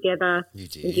run together. You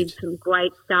did. We did some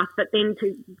great stuff, but then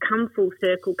to come full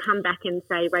circle, come back and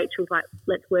say, Rachel's like,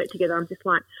 let's work together. I'm just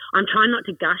like, I'm trying not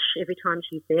to gush every time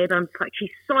she's there, but I'm like, she's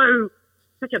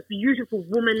such a beautiful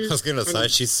woman. I was going to say,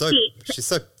 she's so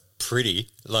pretty.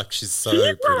 Like, she's so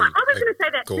pretty. Well, I was going to say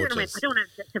that gorgeous. too, and I went, I don't want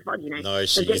to justify, you know. No,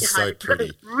 she is so She's got pretty.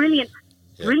 these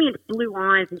brilliant blue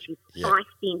eyes, and she's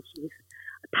feisty, and she's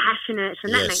passionate,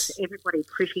 and that makes everybody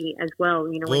pretty as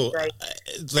well, you know, when you go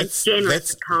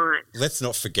generous and kind. Let's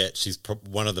not forget she's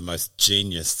one of the most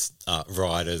genius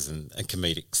writers and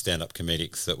stand-up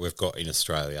comedics that we've got in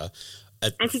Australia.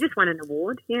 And she just won an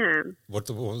award, yeah. What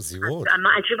was the award?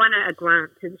 She won a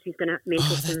grant, and she's going to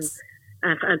mentor some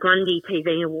a Grundy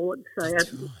TV award. So a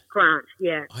grant,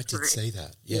 yeah. I did see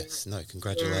that. Yes, no,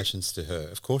 congratulations to her.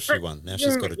 Of course she won. Now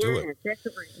she's got to do it.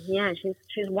 Definitely. Yeah,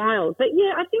 she's wild. But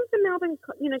yeah, I think the Melbourne,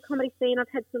 you know, comedy scene. I've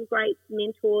had some great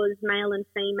mentors, male and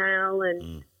female,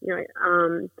 and you know,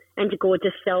 and your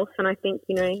gorgeous self. And I think,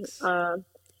 you know, I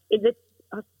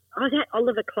was at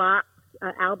Oliver Clark's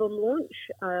album launch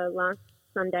last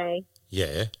Sunday.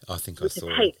 Yeah, I think I saw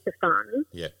it. Heaps of fun.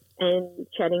 Yeah. And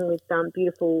chatting with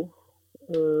beautiful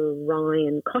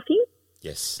Ryan Coffey.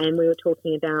 Yes. And we were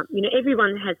talking about, you know,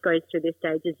 everyone goes through this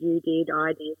stage, as you did,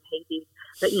 I did, he did.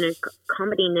 But, you know,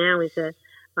 comedy now is there's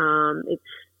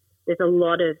a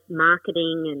lot of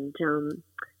marketing and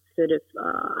sort of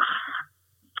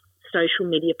social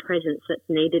media presence that's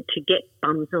needed to get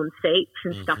bums on seats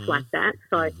and stuff like that.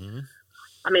 So,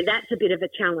 I mean, that's a bit of a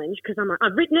challenge because I'm like,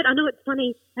 I've written it, I know it's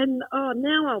funny, and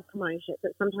now I'll promote it.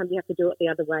 But sometimes you have to do it the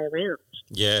other way around.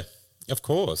 Yeah, of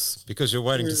course, because you're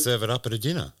waiting to serve it up at a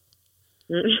dinner.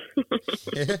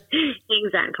 Yeah.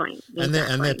 Exactly. And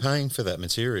they're paying for that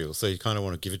material, so you kind of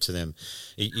want to give it to them.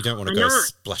 You don't want to go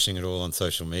splashing it all on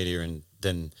social media, and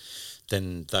then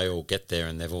they all get there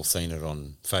and they've all seen it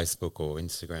on Facebook or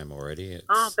Instagram already.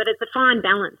 But it's a fine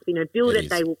balance. You know, build it,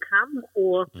 they will come,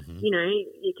 or you know,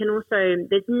 you can also.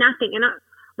 There's nothing, and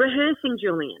rehearsing,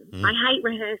 Julian. I hate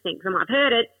rehearsing because I've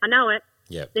heard it, I know it.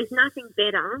 Yeah. There's nothing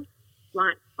better.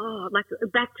 Like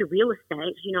back to real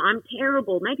estate, you know, I'm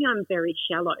terrible. Maybe I'm very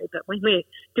shallow, but when we're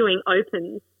doing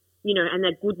opens, you know, and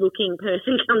that good-looking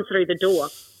person comes through the door,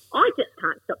 I just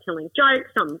can't stop telling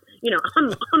jokes. I'm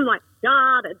like,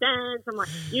 gotta dance. I'm like,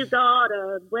 you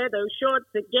gotta wear those shorts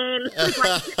again. A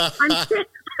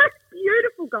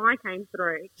beautiful guy came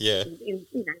through. Yeah. You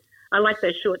know, I like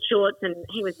those short shorts, and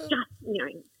he was just, you know,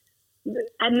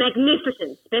 a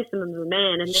magnificent specimen of a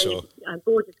man, and then a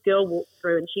gorgeous girl walked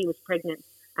through and she was pregnant,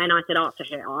 and I said to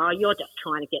her, you're just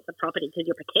trying to get the property because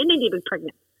you're pretending to be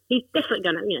pregnant. He's definitely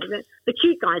going to, you know, the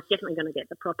cute guy's definitely going to get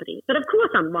the property. But of course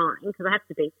I'm lying because I have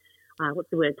to be,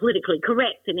 politically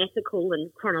correct and ethical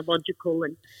and chronological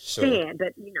and fair,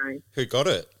 but, you know. Who got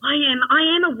it? I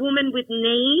am a woman with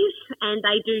knees, and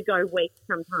they do go weak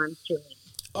sometimes, Julian.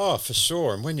 Oh, for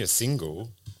sure. And when you're single...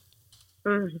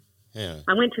 Yeah.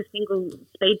 I went to single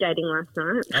speed dating last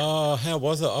night. Oh, how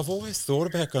was it? I've always thought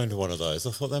about going to one of those.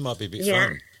 I thought that might be a bit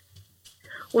fun.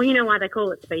 Well, you know why they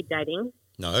call it speed dating?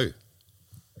 No.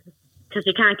 Because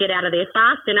you can't get out of there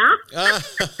fast enough.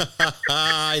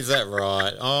 Is that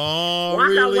right? Oh, waka,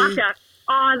 really? Waka.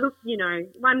 Oh, look, you know,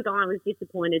 one guy was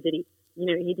disappointed that he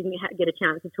didn't get a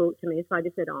chance to talk to me, so I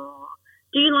just said,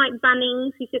 do you like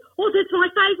Bunnings? He said, that's my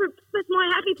favourite. That's my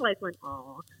happy place. I went,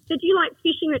 So do you like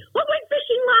fishing? I went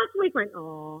fishing last week. I went,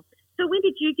 So when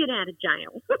did you get out of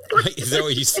jail? Is that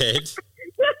what you said?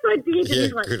 Yes, I did. Yeah,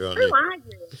 and like, good on who you. are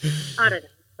you? I don't know.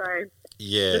 So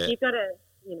yeah, look, you've got to,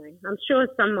 you know, I'm sure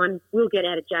someone will get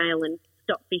out of jail and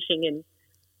stop fishing and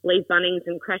leave Bunnings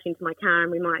and crash into my car,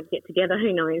 and we might get together.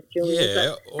 Who knows, Julian?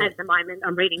 Yeah. But at the moment,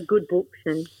 I'm reading good books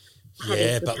and...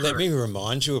 Yeah, but let me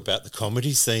remind you about the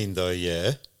comedy scene, though.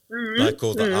 Yeah, like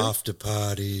all the after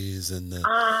parties and the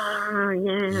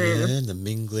and the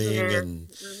mingling and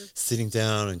sitting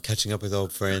down and catching up with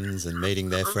old friends and meeting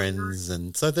their friends,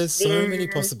 and so there's so many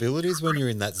possibilities when you're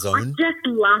in that zone. I just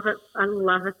love it. I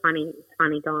love a funny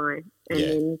guy, and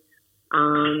then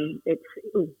it's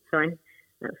sorry,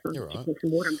 that's taking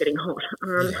some water. I'm getting hot.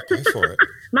 Go for it.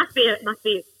 Must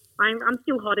be. I'm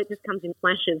still hot. It just comes in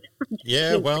flashes.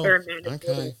 Yeah, well,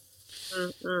 okay.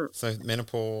 So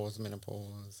menopause.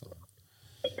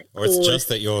 Or it's just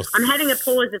that you're... I'm having a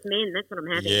pause of men. That's what I'm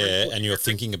having. Yeah, and you're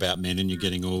thinking about men and you're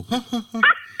getting all... I'm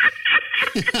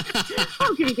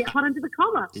going to get hot under the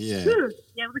collar. Yeah.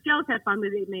 Yeah, well, the girls have fun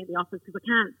with me at the office because I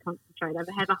can't concentrate.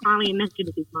 I have a highly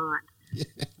imaginative mind.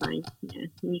 So, yeah,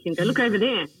 and you can go, look over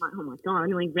there. Like, oh, my God, I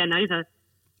nearly ran over,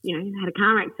 had a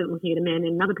car accident looking at a man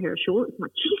in another pair of shorts. I'm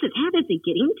like, Jesus, how does he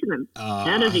get into them?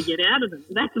 How does he get out of them?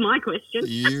 That's my question.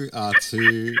 You are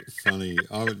too funny.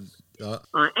 I would...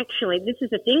 Actually, this is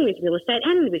the thing with real estate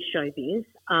and with showbiz.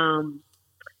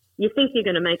 You think you're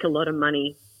going to make a lot of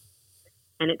money,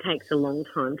 and it takes a long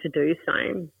time to do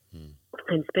so.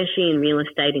 And especially in real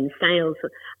estate, in sales,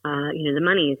 the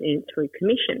money is earned through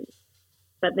commissions.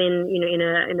 But then, in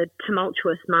a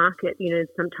tumultuous market,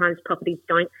 sometimes properties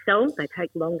don't sell. They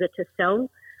take longer to sell.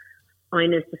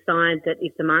 Owners decide that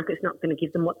if the market's not going to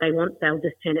give them what they want, they'll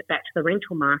just turn it back to the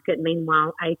rental market.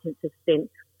 Meanwhile, agents have spent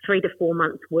 3 to 4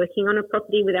 months working on a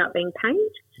property without being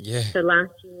paid. Yeah. So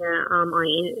last year,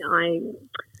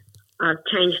 I've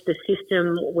changed the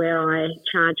system where I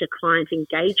charge a client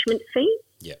engagement fee.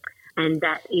 Yeah. And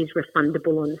that is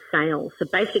refundable on sale. So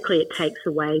basically, it takes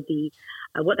away the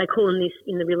what they call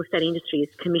in the real estate industry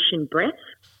is commission breath,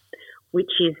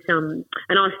 which is and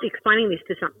I was explaining this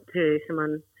to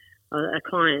someone, a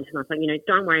client, and I thought,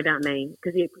 don't worry about me,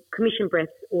 because the commission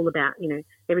breath's all about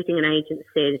everything an agent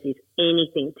says is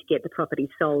anything to get the property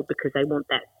sold, because they want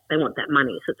that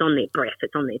money. So it's on their breath,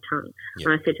 it's on their tongue. Yep.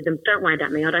 And I said to them, don't worry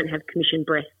about me, I don't have commission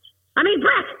breath. I mean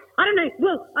breath. I don't know.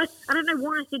 Well, I don't know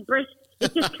why I said breath.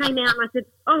 It just came out, and I said,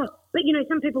 oh, but,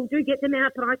 some people do get them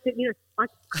out, but I said, I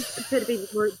prefer to be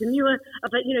more demure,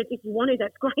 but, if you want to,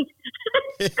 that's great.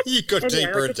 You got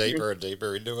deeper and deeper and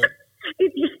deeper into it.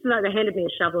 It's just like they handed me a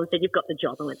shovel and said, you've got the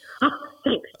job. I went, oh,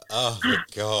 thanks. Oh, my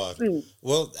God.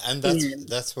 Well, and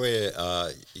that's where,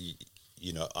 I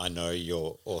know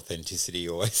your authenticity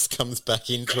always comes back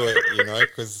into it,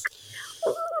 because...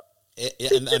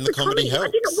 And the comedy helps.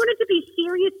 I didn't want it to be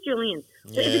serious, Julian.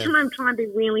 Yeah. Every time I'm trying to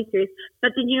be really serious.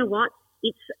 But then, you know what?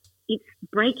 It's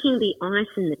breaking the ice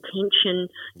and the tension.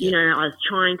 Yeah. I was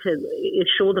trying to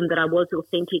assure them that I was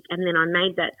authentic, and then I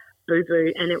made that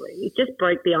boo-boo, and it just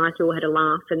broke the ice. We all had a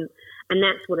laugh, and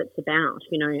that's what it's about,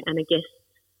 And I guess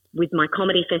with my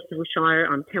comedy festival show,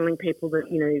 I'm telling people that,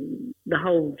 the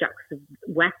whole Jux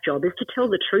whack job is to tell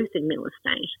the truth in real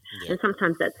estate. Yeah. And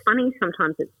sometimes that's funny,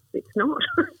 sometimes it's not.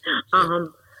 Yeah.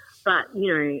 But,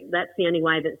 that's the only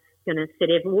way that's going to set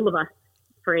all of us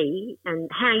free. And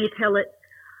how you tell it,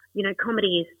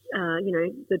 comedy is,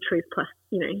 the truth plus,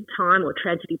 time, or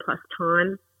tragedy plus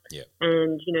time. Yeah.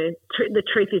 And, the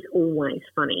truth is always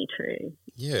funny too.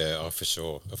 Yeah, for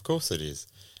sure. Of course it is.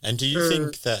 And do you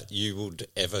think that you would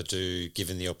ever do,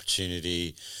 given the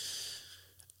opportunity,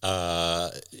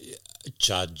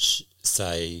 judge,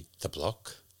 say, The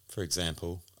Block, for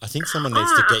example? I think someone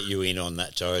needs to get you in on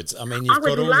that, Jodes. I mean, you've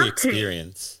got all the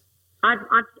experience. I've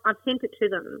sent it to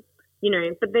them,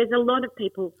 but there's a lot of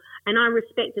people, and I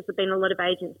respect there's been a lot of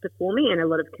agents before me and a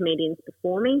lot of comedians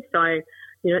before me, so,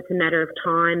 it's a matter of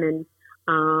time and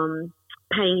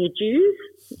paying your dues,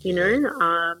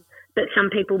 but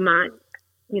some people might,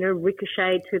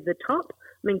 ricochet to the top. I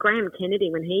mean, Graham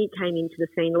Kennedy, when he came into the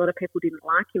scene, a lot of people didn't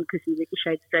like him because he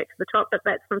ricocheted straight to the top, but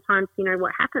that's sometimes,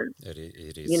 what happens. It is.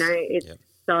 It's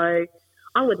so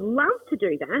I would love to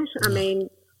do that. I mean,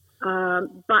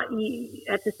 but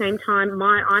at the same time,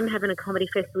 I'm having a comedy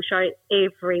festival show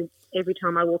every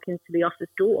time I walk into the office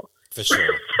door. For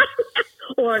sure.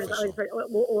 Or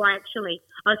actually,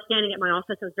 I was standing at my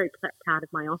office. I was very proud of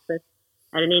my office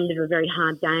at an end of a very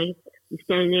hard day. I'm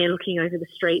standing there looking over the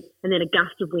street, and then a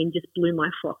gust of wind just blew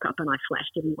my frock up, and I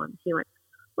flashed everyone. So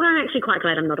well, I'm actually quite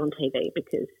glad I'm not on TV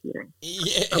because,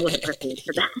 I wasn't prepared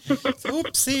for that.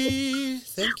 Oopsie.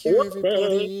 Thank you,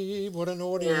 everybody. What an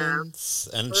audience.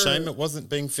 Yeah. And shame it wasn't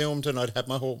being filmed and I'd had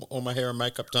all my hair and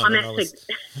makeup done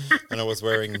and I was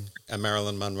wearing a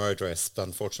Marilyn Monroe dress, but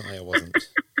unfortunately I wasn't.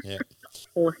 Yeah.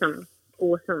 Awesome.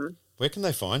 Where can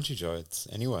they find you,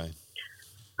 Jodes, anyway?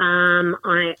 And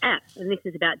this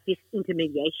is about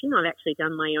disintermediation. I've actually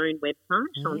done my own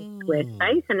website on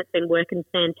Squarespace, and it's been working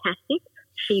fantastic.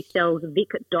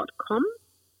 SheSellsVic.com.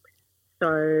 So,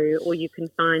 or you can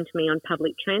find me on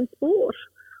public transport,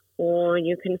 or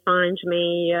you can find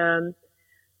me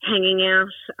hanging out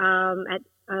at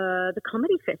the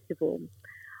comedy festival.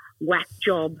 Whack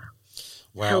Job.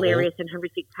 Wow. Hilarious and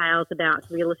horrific tales about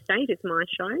real estate is my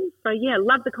show. So, yeah,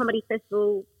 love the comedy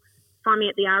festival. Find me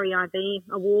at the REIV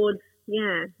Awards.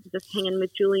 Yeah, just hanging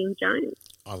with Julian Jones.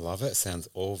 I love it. Sounds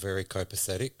all very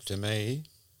copacetic to me.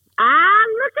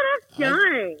 Look at us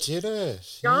go. Did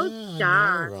it. Gold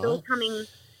star. Right? It's all coming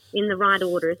in the right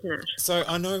order, isn't it? So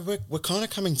I know we're kind of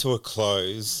coming to a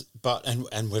close, but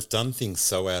and we've done things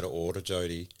so out of order,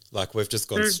 Jodie. Like we've just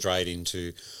gone straight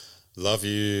into love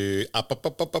you, up,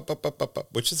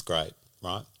 which is great,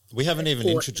 right? We haven't even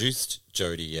introduced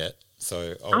Jodie yet.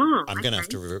 So I'm going to have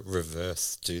to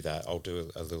reverse do that. I'll do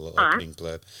a little opening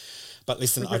blurb. But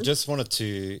listen, I just wanted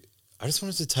to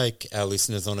take our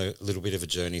listeners on a little bit of a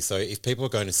journey. So if people are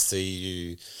going to see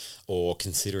you or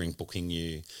considering booking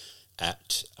you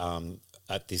at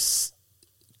this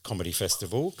comedy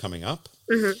festival coming up,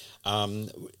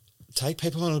 take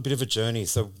people on a bit of a journey.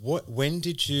 So when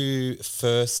did you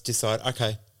first decide,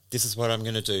 okay, this is what I'm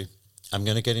going to do? I'm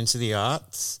going to get into the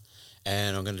arts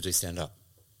and I'm going to do stand-up.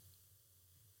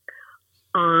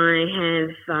 I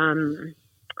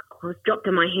was dropped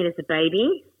on my head as a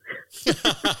baby.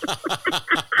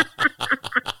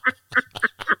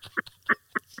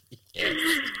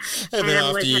 Yes. And then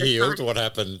after you healed, what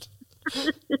happened?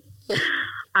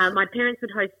 My parents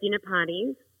would host dinner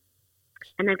parties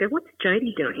and they'd go, "What's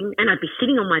Jodie doing?" And I'd be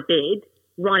sitting on my bed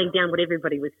writing down what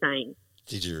everybody was saying.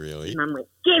 Did you really? Mum went,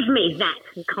 "Give me that,"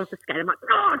 and confiscate. I'm like,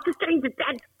 "Oh, just getting to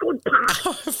Dad's good part."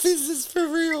 Oh, this is for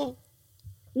real.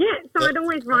 Yeah, so I'd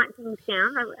always write things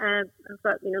down. I've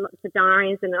got, lots of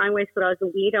diaries, and I always thought I was a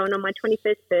weirdo. And on my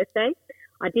 21st birthday,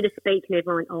 I did a speech, and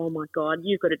everyone went, "Oh, my God,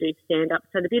 you've got to do stand-up."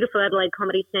 So the beautiful Adelaide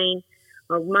comedy scene,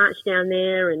 I marched down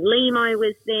there, and Limo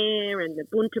was there, and the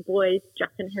Bunter boys,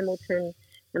 Justin Hamilton,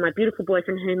 and my beautiful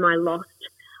boyfriend whom I lost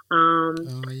a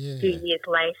few years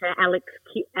later,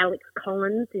 Alex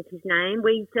Collins is his name.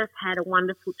 We just had a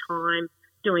wonderful time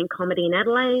doing comedy in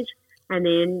Adelaide, and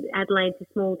then Adelaide's a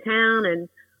small town, and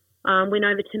went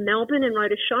over to Melbourne and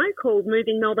wrote a show called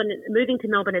Moving to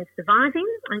Melbourne and Surviving,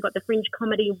 and got the Fringe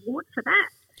Comedy Award for that.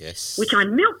 Yes. Which I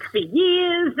milked for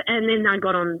years, and then I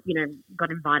got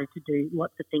invited to do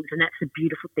lots of things, and that's the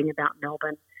beautiful thing about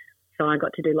Melbourne. So I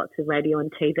got to do lots of radio and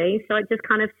TV, so it just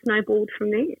kind of snowballed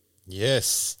from there.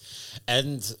 Yes.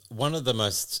 And one of the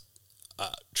most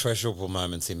treasurable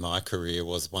moments in my career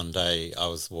was one day I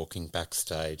was walking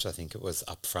backstage, I think it was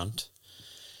up front,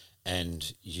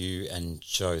 and you and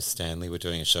Joe Stanley were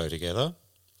doing a show together.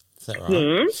 Is that right?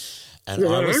 Yeah. And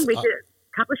we did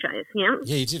a couple of shows, yeah.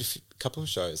 Yeah, you did a couple of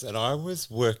shows. And I was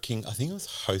working, I think I was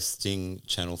hosting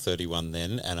Channel 31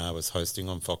 then, and I was hosting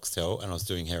on Foxtel, and I was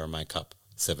doing hair and makeup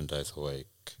 7 days a week.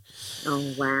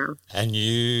 Oh, wow. And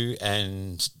you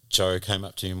and Joe came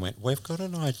up to me and went, "We've got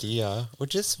an idea. We're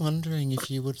just wondering if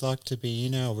you would like to be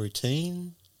in our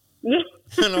routine." Yeah.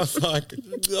 And I was like,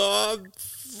 "Oh,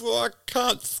 I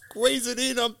can't squeeze it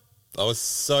in. I was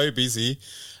so busy."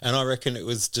 And I reckon it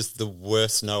was just the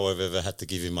worst no I've ever had to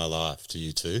give in my life to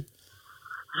you two.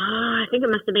 Oh, I think it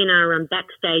must have been our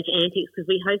backstage antics, because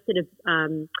we hosted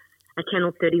a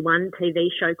Channel 31 TV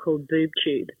show called Boob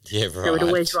Tube. Yeah, right. So we'd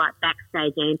always write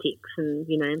backstage antics and,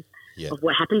 of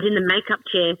what happens in the makeup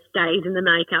chair stays in the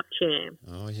makeup chair.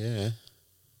 Oh, yeah.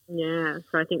 Yeah,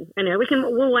 so I think,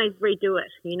 we'll always redo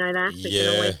it, you know that? We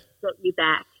can always get you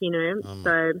back, Oh,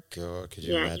 my God, could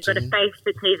you imagine? You've got a face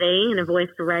for TV and a voice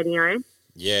for radio.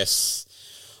 Yes.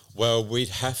 Well, we'd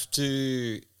have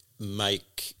to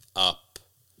make up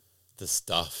the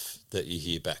stuff that you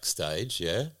hear backstage,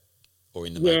 yeah? Or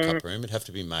in the makeup room. It'd have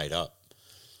to be made up.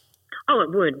 Oh,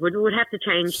 it would. We would have to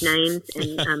change names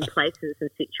and places and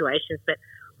situations. But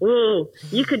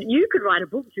you could write a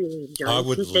book, Julian. I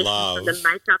would love the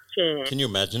makeup chair. Can you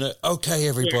imagine it? Okay,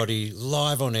 everybody,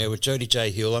 live on air with Jodie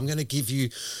J. Hill. I'm going to give you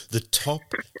the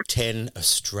top 10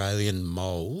 Australian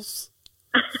moles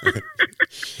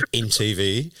in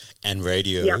TV and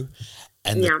radio,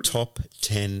 and the top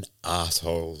 10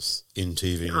 assholes in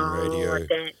TV and radio.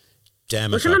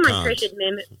 Damn it, some of my can't. treasured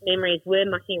memories were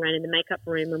mucking around in the makeup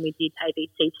room when we did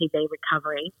ABC TV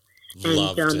Recovery.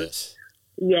 Loved it.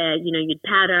 Yeah, you'd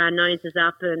powder our noses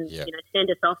up and, send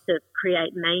us off to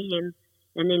create mayhem.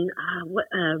 And then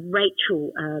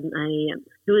Rachel,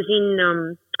 who was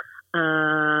in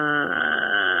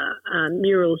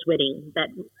Muriel's Wedding, that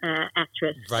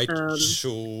actress.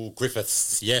 Rachel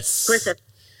Griffiths, yes. Griffiths.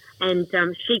 And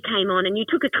she came on, and you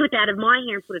took a clip out of my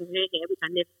hair and put it in her hair, which I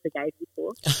never forgave you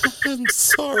for. I'm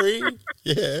sorry.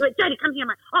 Yeah. But Jodie comes here, I'm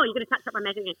like, "Oh, you're going to touch up my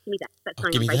makeup? Give me that." That's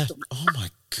give me that. Oh, my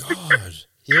God.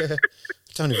 Yeah. I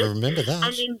don't even remember that.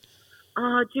 And then,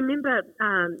 do you remember,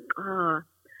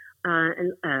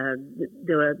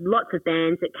 there were lots of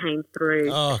bands that came through.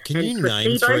 Oh, can you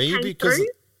name three? Because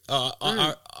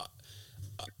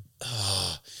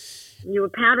you were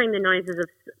powdering the noses of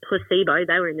Placebo.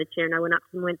 They were in the chair, and I went up to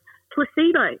them and went,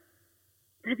 "Placebo,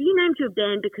 have you named your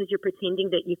band because you're pretending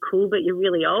that you're cool but you're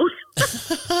really old?"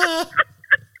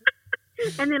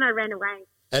 And then I ran away.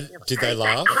 And did they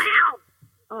laugh? Clown!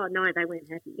 Oh, no, they weren't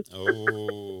happy.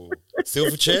 Oh.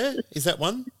 Silverchair? Is that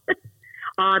one?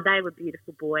 Oh, they were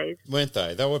beautiful boys. Weren't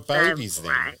they? They were babies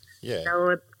then. Right. Yeah. They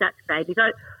were such babies.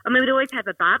 I mean, we'd always have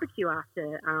a barbecue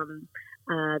after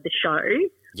the show.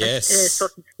 Yes. A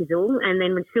sausage sizzle. And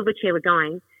then when Silverchair were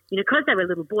going, you know, because they were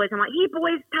little boys, I'm like, here,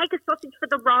 boys, take a sausage for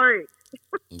the road.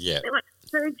 Yeah. They're like,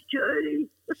 thanks, Jodie.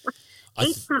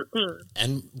 Eat something.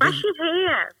 And brush your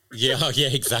hair. Yeah,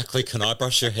 exactly. Can I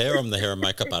brush your hair? I'm the hair and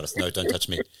makeup artist. No, don't touch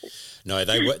me. No,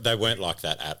 they weren't like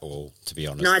that at all, to be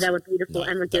honest. No, they were beautiful. No,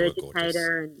 and they were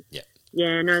Regurgitator. And yeah.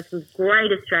 Yeah, no, some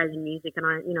great Australian music. And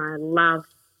I loved,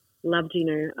 you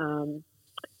know,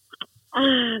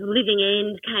 Living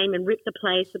End came and ripped the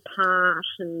place apart,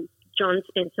 and John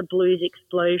Spencer Blues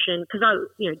Explosion. Because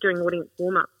during audience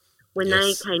warm-up, when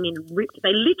they came in,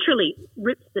 they literally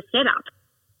ripped the setup.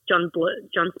 John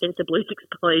Spencer Blues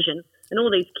Explosion, and all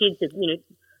these kids have, you know,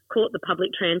 caught the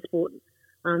public transport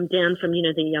down from, you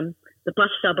know, the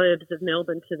bush suburbs of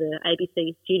Melbourne to the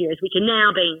ABC studios, which are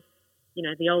now being, you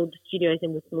know, the old studios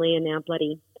in Westmoreland are now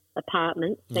bloody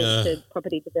apartments thanks to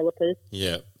property developers.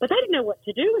 Yeah. But they didn't know what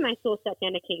to do when they saw Such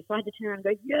Anarchy, so I had to turn around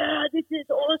and go, yeah, this is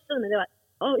awesome. And they're like,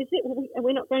 oh, is it?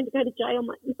 We're not going to go to jail? I'm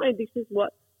like, no, this is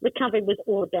what recovery was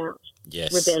all about.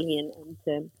 Yes. Rebellion and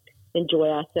to enjoy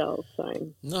ourselves.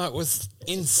 So no, it was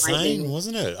insane,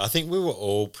 wasn't it? I think we were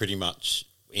all pretty much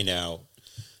in our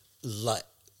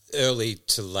early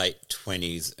to late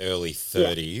 20s, early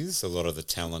 30s, a lot of the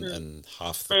talent and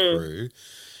half the crew.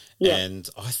 Yeah. And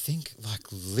I think, like,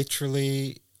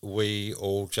 literally we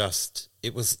all just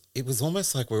it was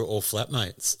almost like we were all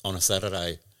flatmates on a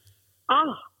Saturday.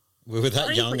 Oh. We were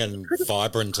that young and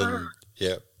vibrant and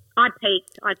yeah. I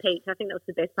peaked. I think that was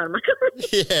the best part of my career.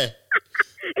 Yeah.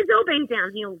 It's all been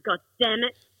downhill, god damn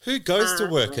it. Who goes to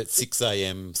work at 6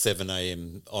 a.m., 7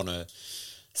 a.m. on a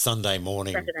Sunday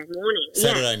morning?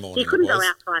 Saturday morning. You couldn't go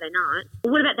out Friday night.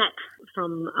 What about that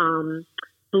from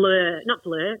Blur? Not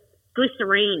Blur,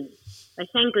 Glycerine. They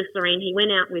sang Glycerine. He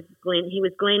went out with Glenn. He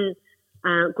was Gwen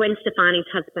Stefani's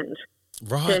husband.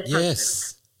 Right,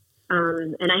 yes.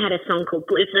 And they had a song called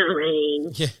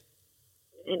Glycerine. Yeah.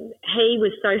 And he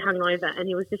was so hungover, and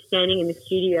he was just standing in the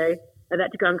studio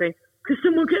about to go and going, could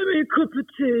someone get me a cup of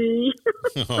tea?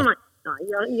 I'm like, no,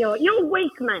 you're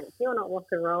weak, mate. You're not rock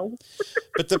and roll.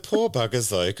 But the poor buggers,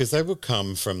 though, because they would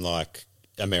come from, like,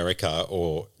 America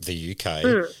or the UK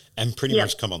and pretty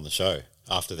much come on the show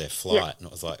after their flight. And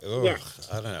it was like, oh,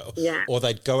 I don't know. Yeah. Or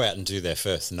they'd go out and do their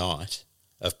first night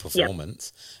of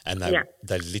performance and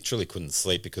they literally couldn't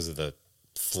sleep because of the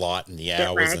flight and the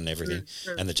hours and everything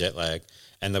and the jet lag.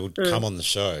 And they would come on the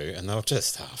show and they were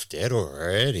just half dead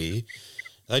already.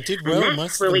 They did well. And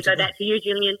that's where we go back to you,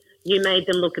 Julian. You made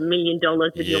them look $1 million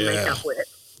with your makeup work.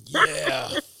 Yeah.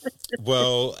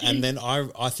 Well, and then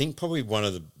I think probably one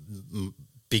of the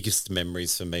biggest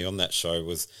memories for me on that show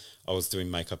was I was doing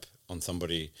makeup on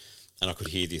somebody and I could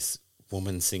hear this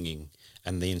woman singing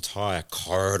and the entire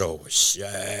corridor was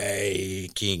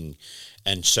shaking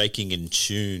in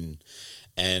tune.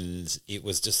 And it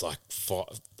was just like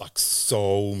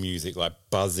soul music, like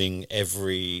buzzing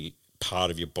every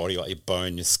part of your body, like your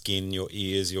bone, your skin, your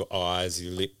ears, your eyes,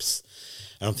 your lips.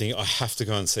 And I'm thinking, I have to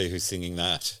go and see who's singing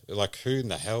that. Like, who in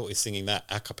the hell is singing that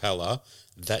a cappella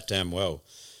that damn well?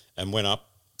 And went up,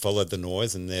 followed the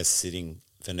noise, and there's sitting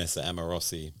Vanessa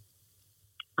Amorosi.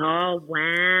 Oh,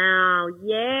 wow.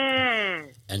 Yeah.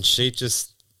 And she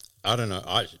just, I don't know,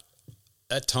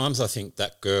 at times I think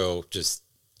that girl just,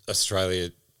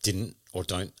 Australia didn't or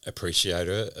don't appreciate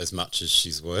her as much as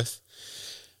she's worth.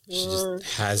 She just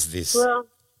has this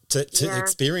to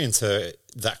experience her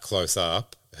that close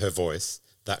up, her voice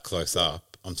that close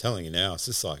up. I'm telling you now, it's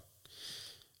just like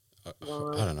I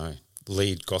don't know,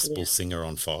 lead gospel singer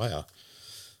on fire.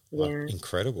 Like,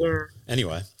 incredible. Yeah.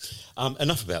 Anyway,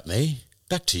 enough about me.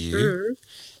 Back to you.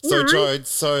 So, Jode,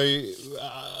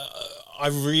 I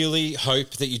really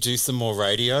hope that you do some more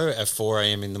radio at 4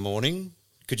 a.m. in the morning.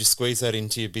 Could you squeeze that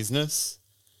into your business?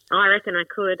 I reckon I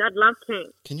could. I'd love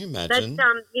to. Can you imagine? That's,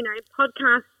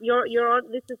 podcast. You're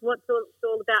on. This is what it's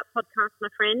all about. Podcast, my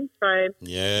friend. So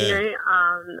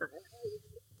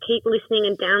keep listening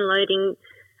and downloading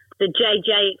the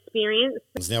JJ experience.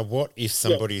 Now, what if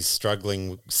somebody's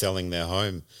struggling selling their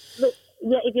home? Look,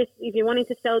 if you're wanting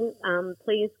to sell,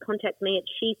 please contact me at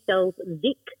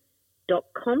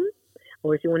shesellsvic.com.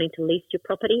 Or if you're wanting to lease your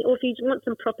property, or if you want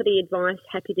some property advice,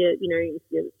 happy to, if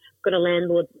you've got a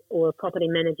landlord or a property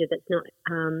manager that's not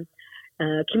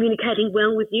communicating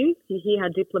well with you, you hear how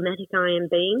diplomatic I am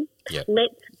being, give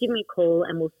me a call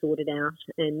and we'll sort it out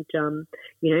and,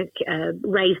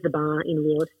 raise the bar in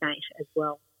real estate as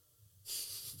well.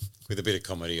 With a bit of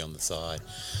comedy on the side.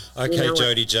 Okay,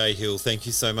 Jodie J. Hill, thank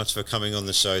you so much for coming on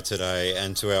the show today,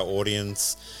 and to our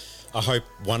audience, I hope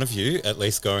one of you at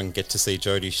least go and get to see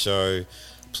Jodie's show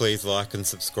Please like and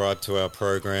subscribe to our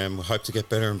program. We hope to get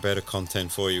better and better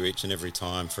content for you each and every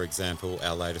time. For example,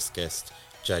 our latest guest,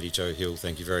 Jodie Jo Hill.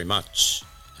 Thank you very much.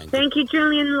 And Thank you,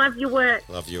 Julian. Love your work.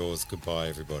 love yours. Goodbye,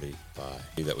 everybody.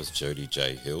 Bye. That was Jodie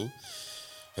J. Hill.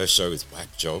 Her show is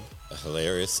Whack Job, a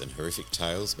hilarious and horrific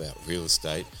tales about real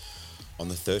estate, on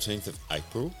the 13th of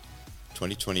April,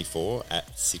 2024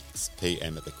 at 6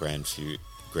 p.m. at the Grandview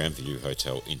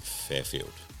Hotel in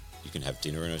Fairfield. You can have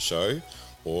dinner and a show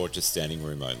or just standing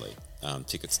room only.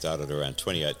 Tickets start at around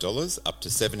 $28, up to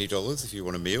 $70 if you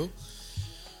want a meal.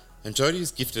 And Jodie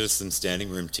has gifted us some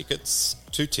standing room tickets,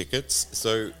 2 tickets.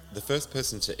 So the first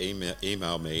person to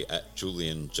email me at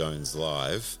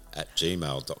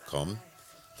julianjoneslive@gmail.com,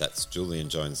 that's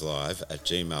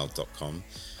julianjoneslive@gmail.com,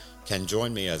 can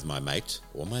join me as my mate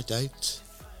or my date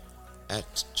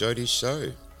at Jodie's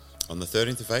show on the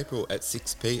 13th of April at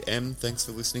 6 p.m. Thanks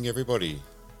for listening, everybody.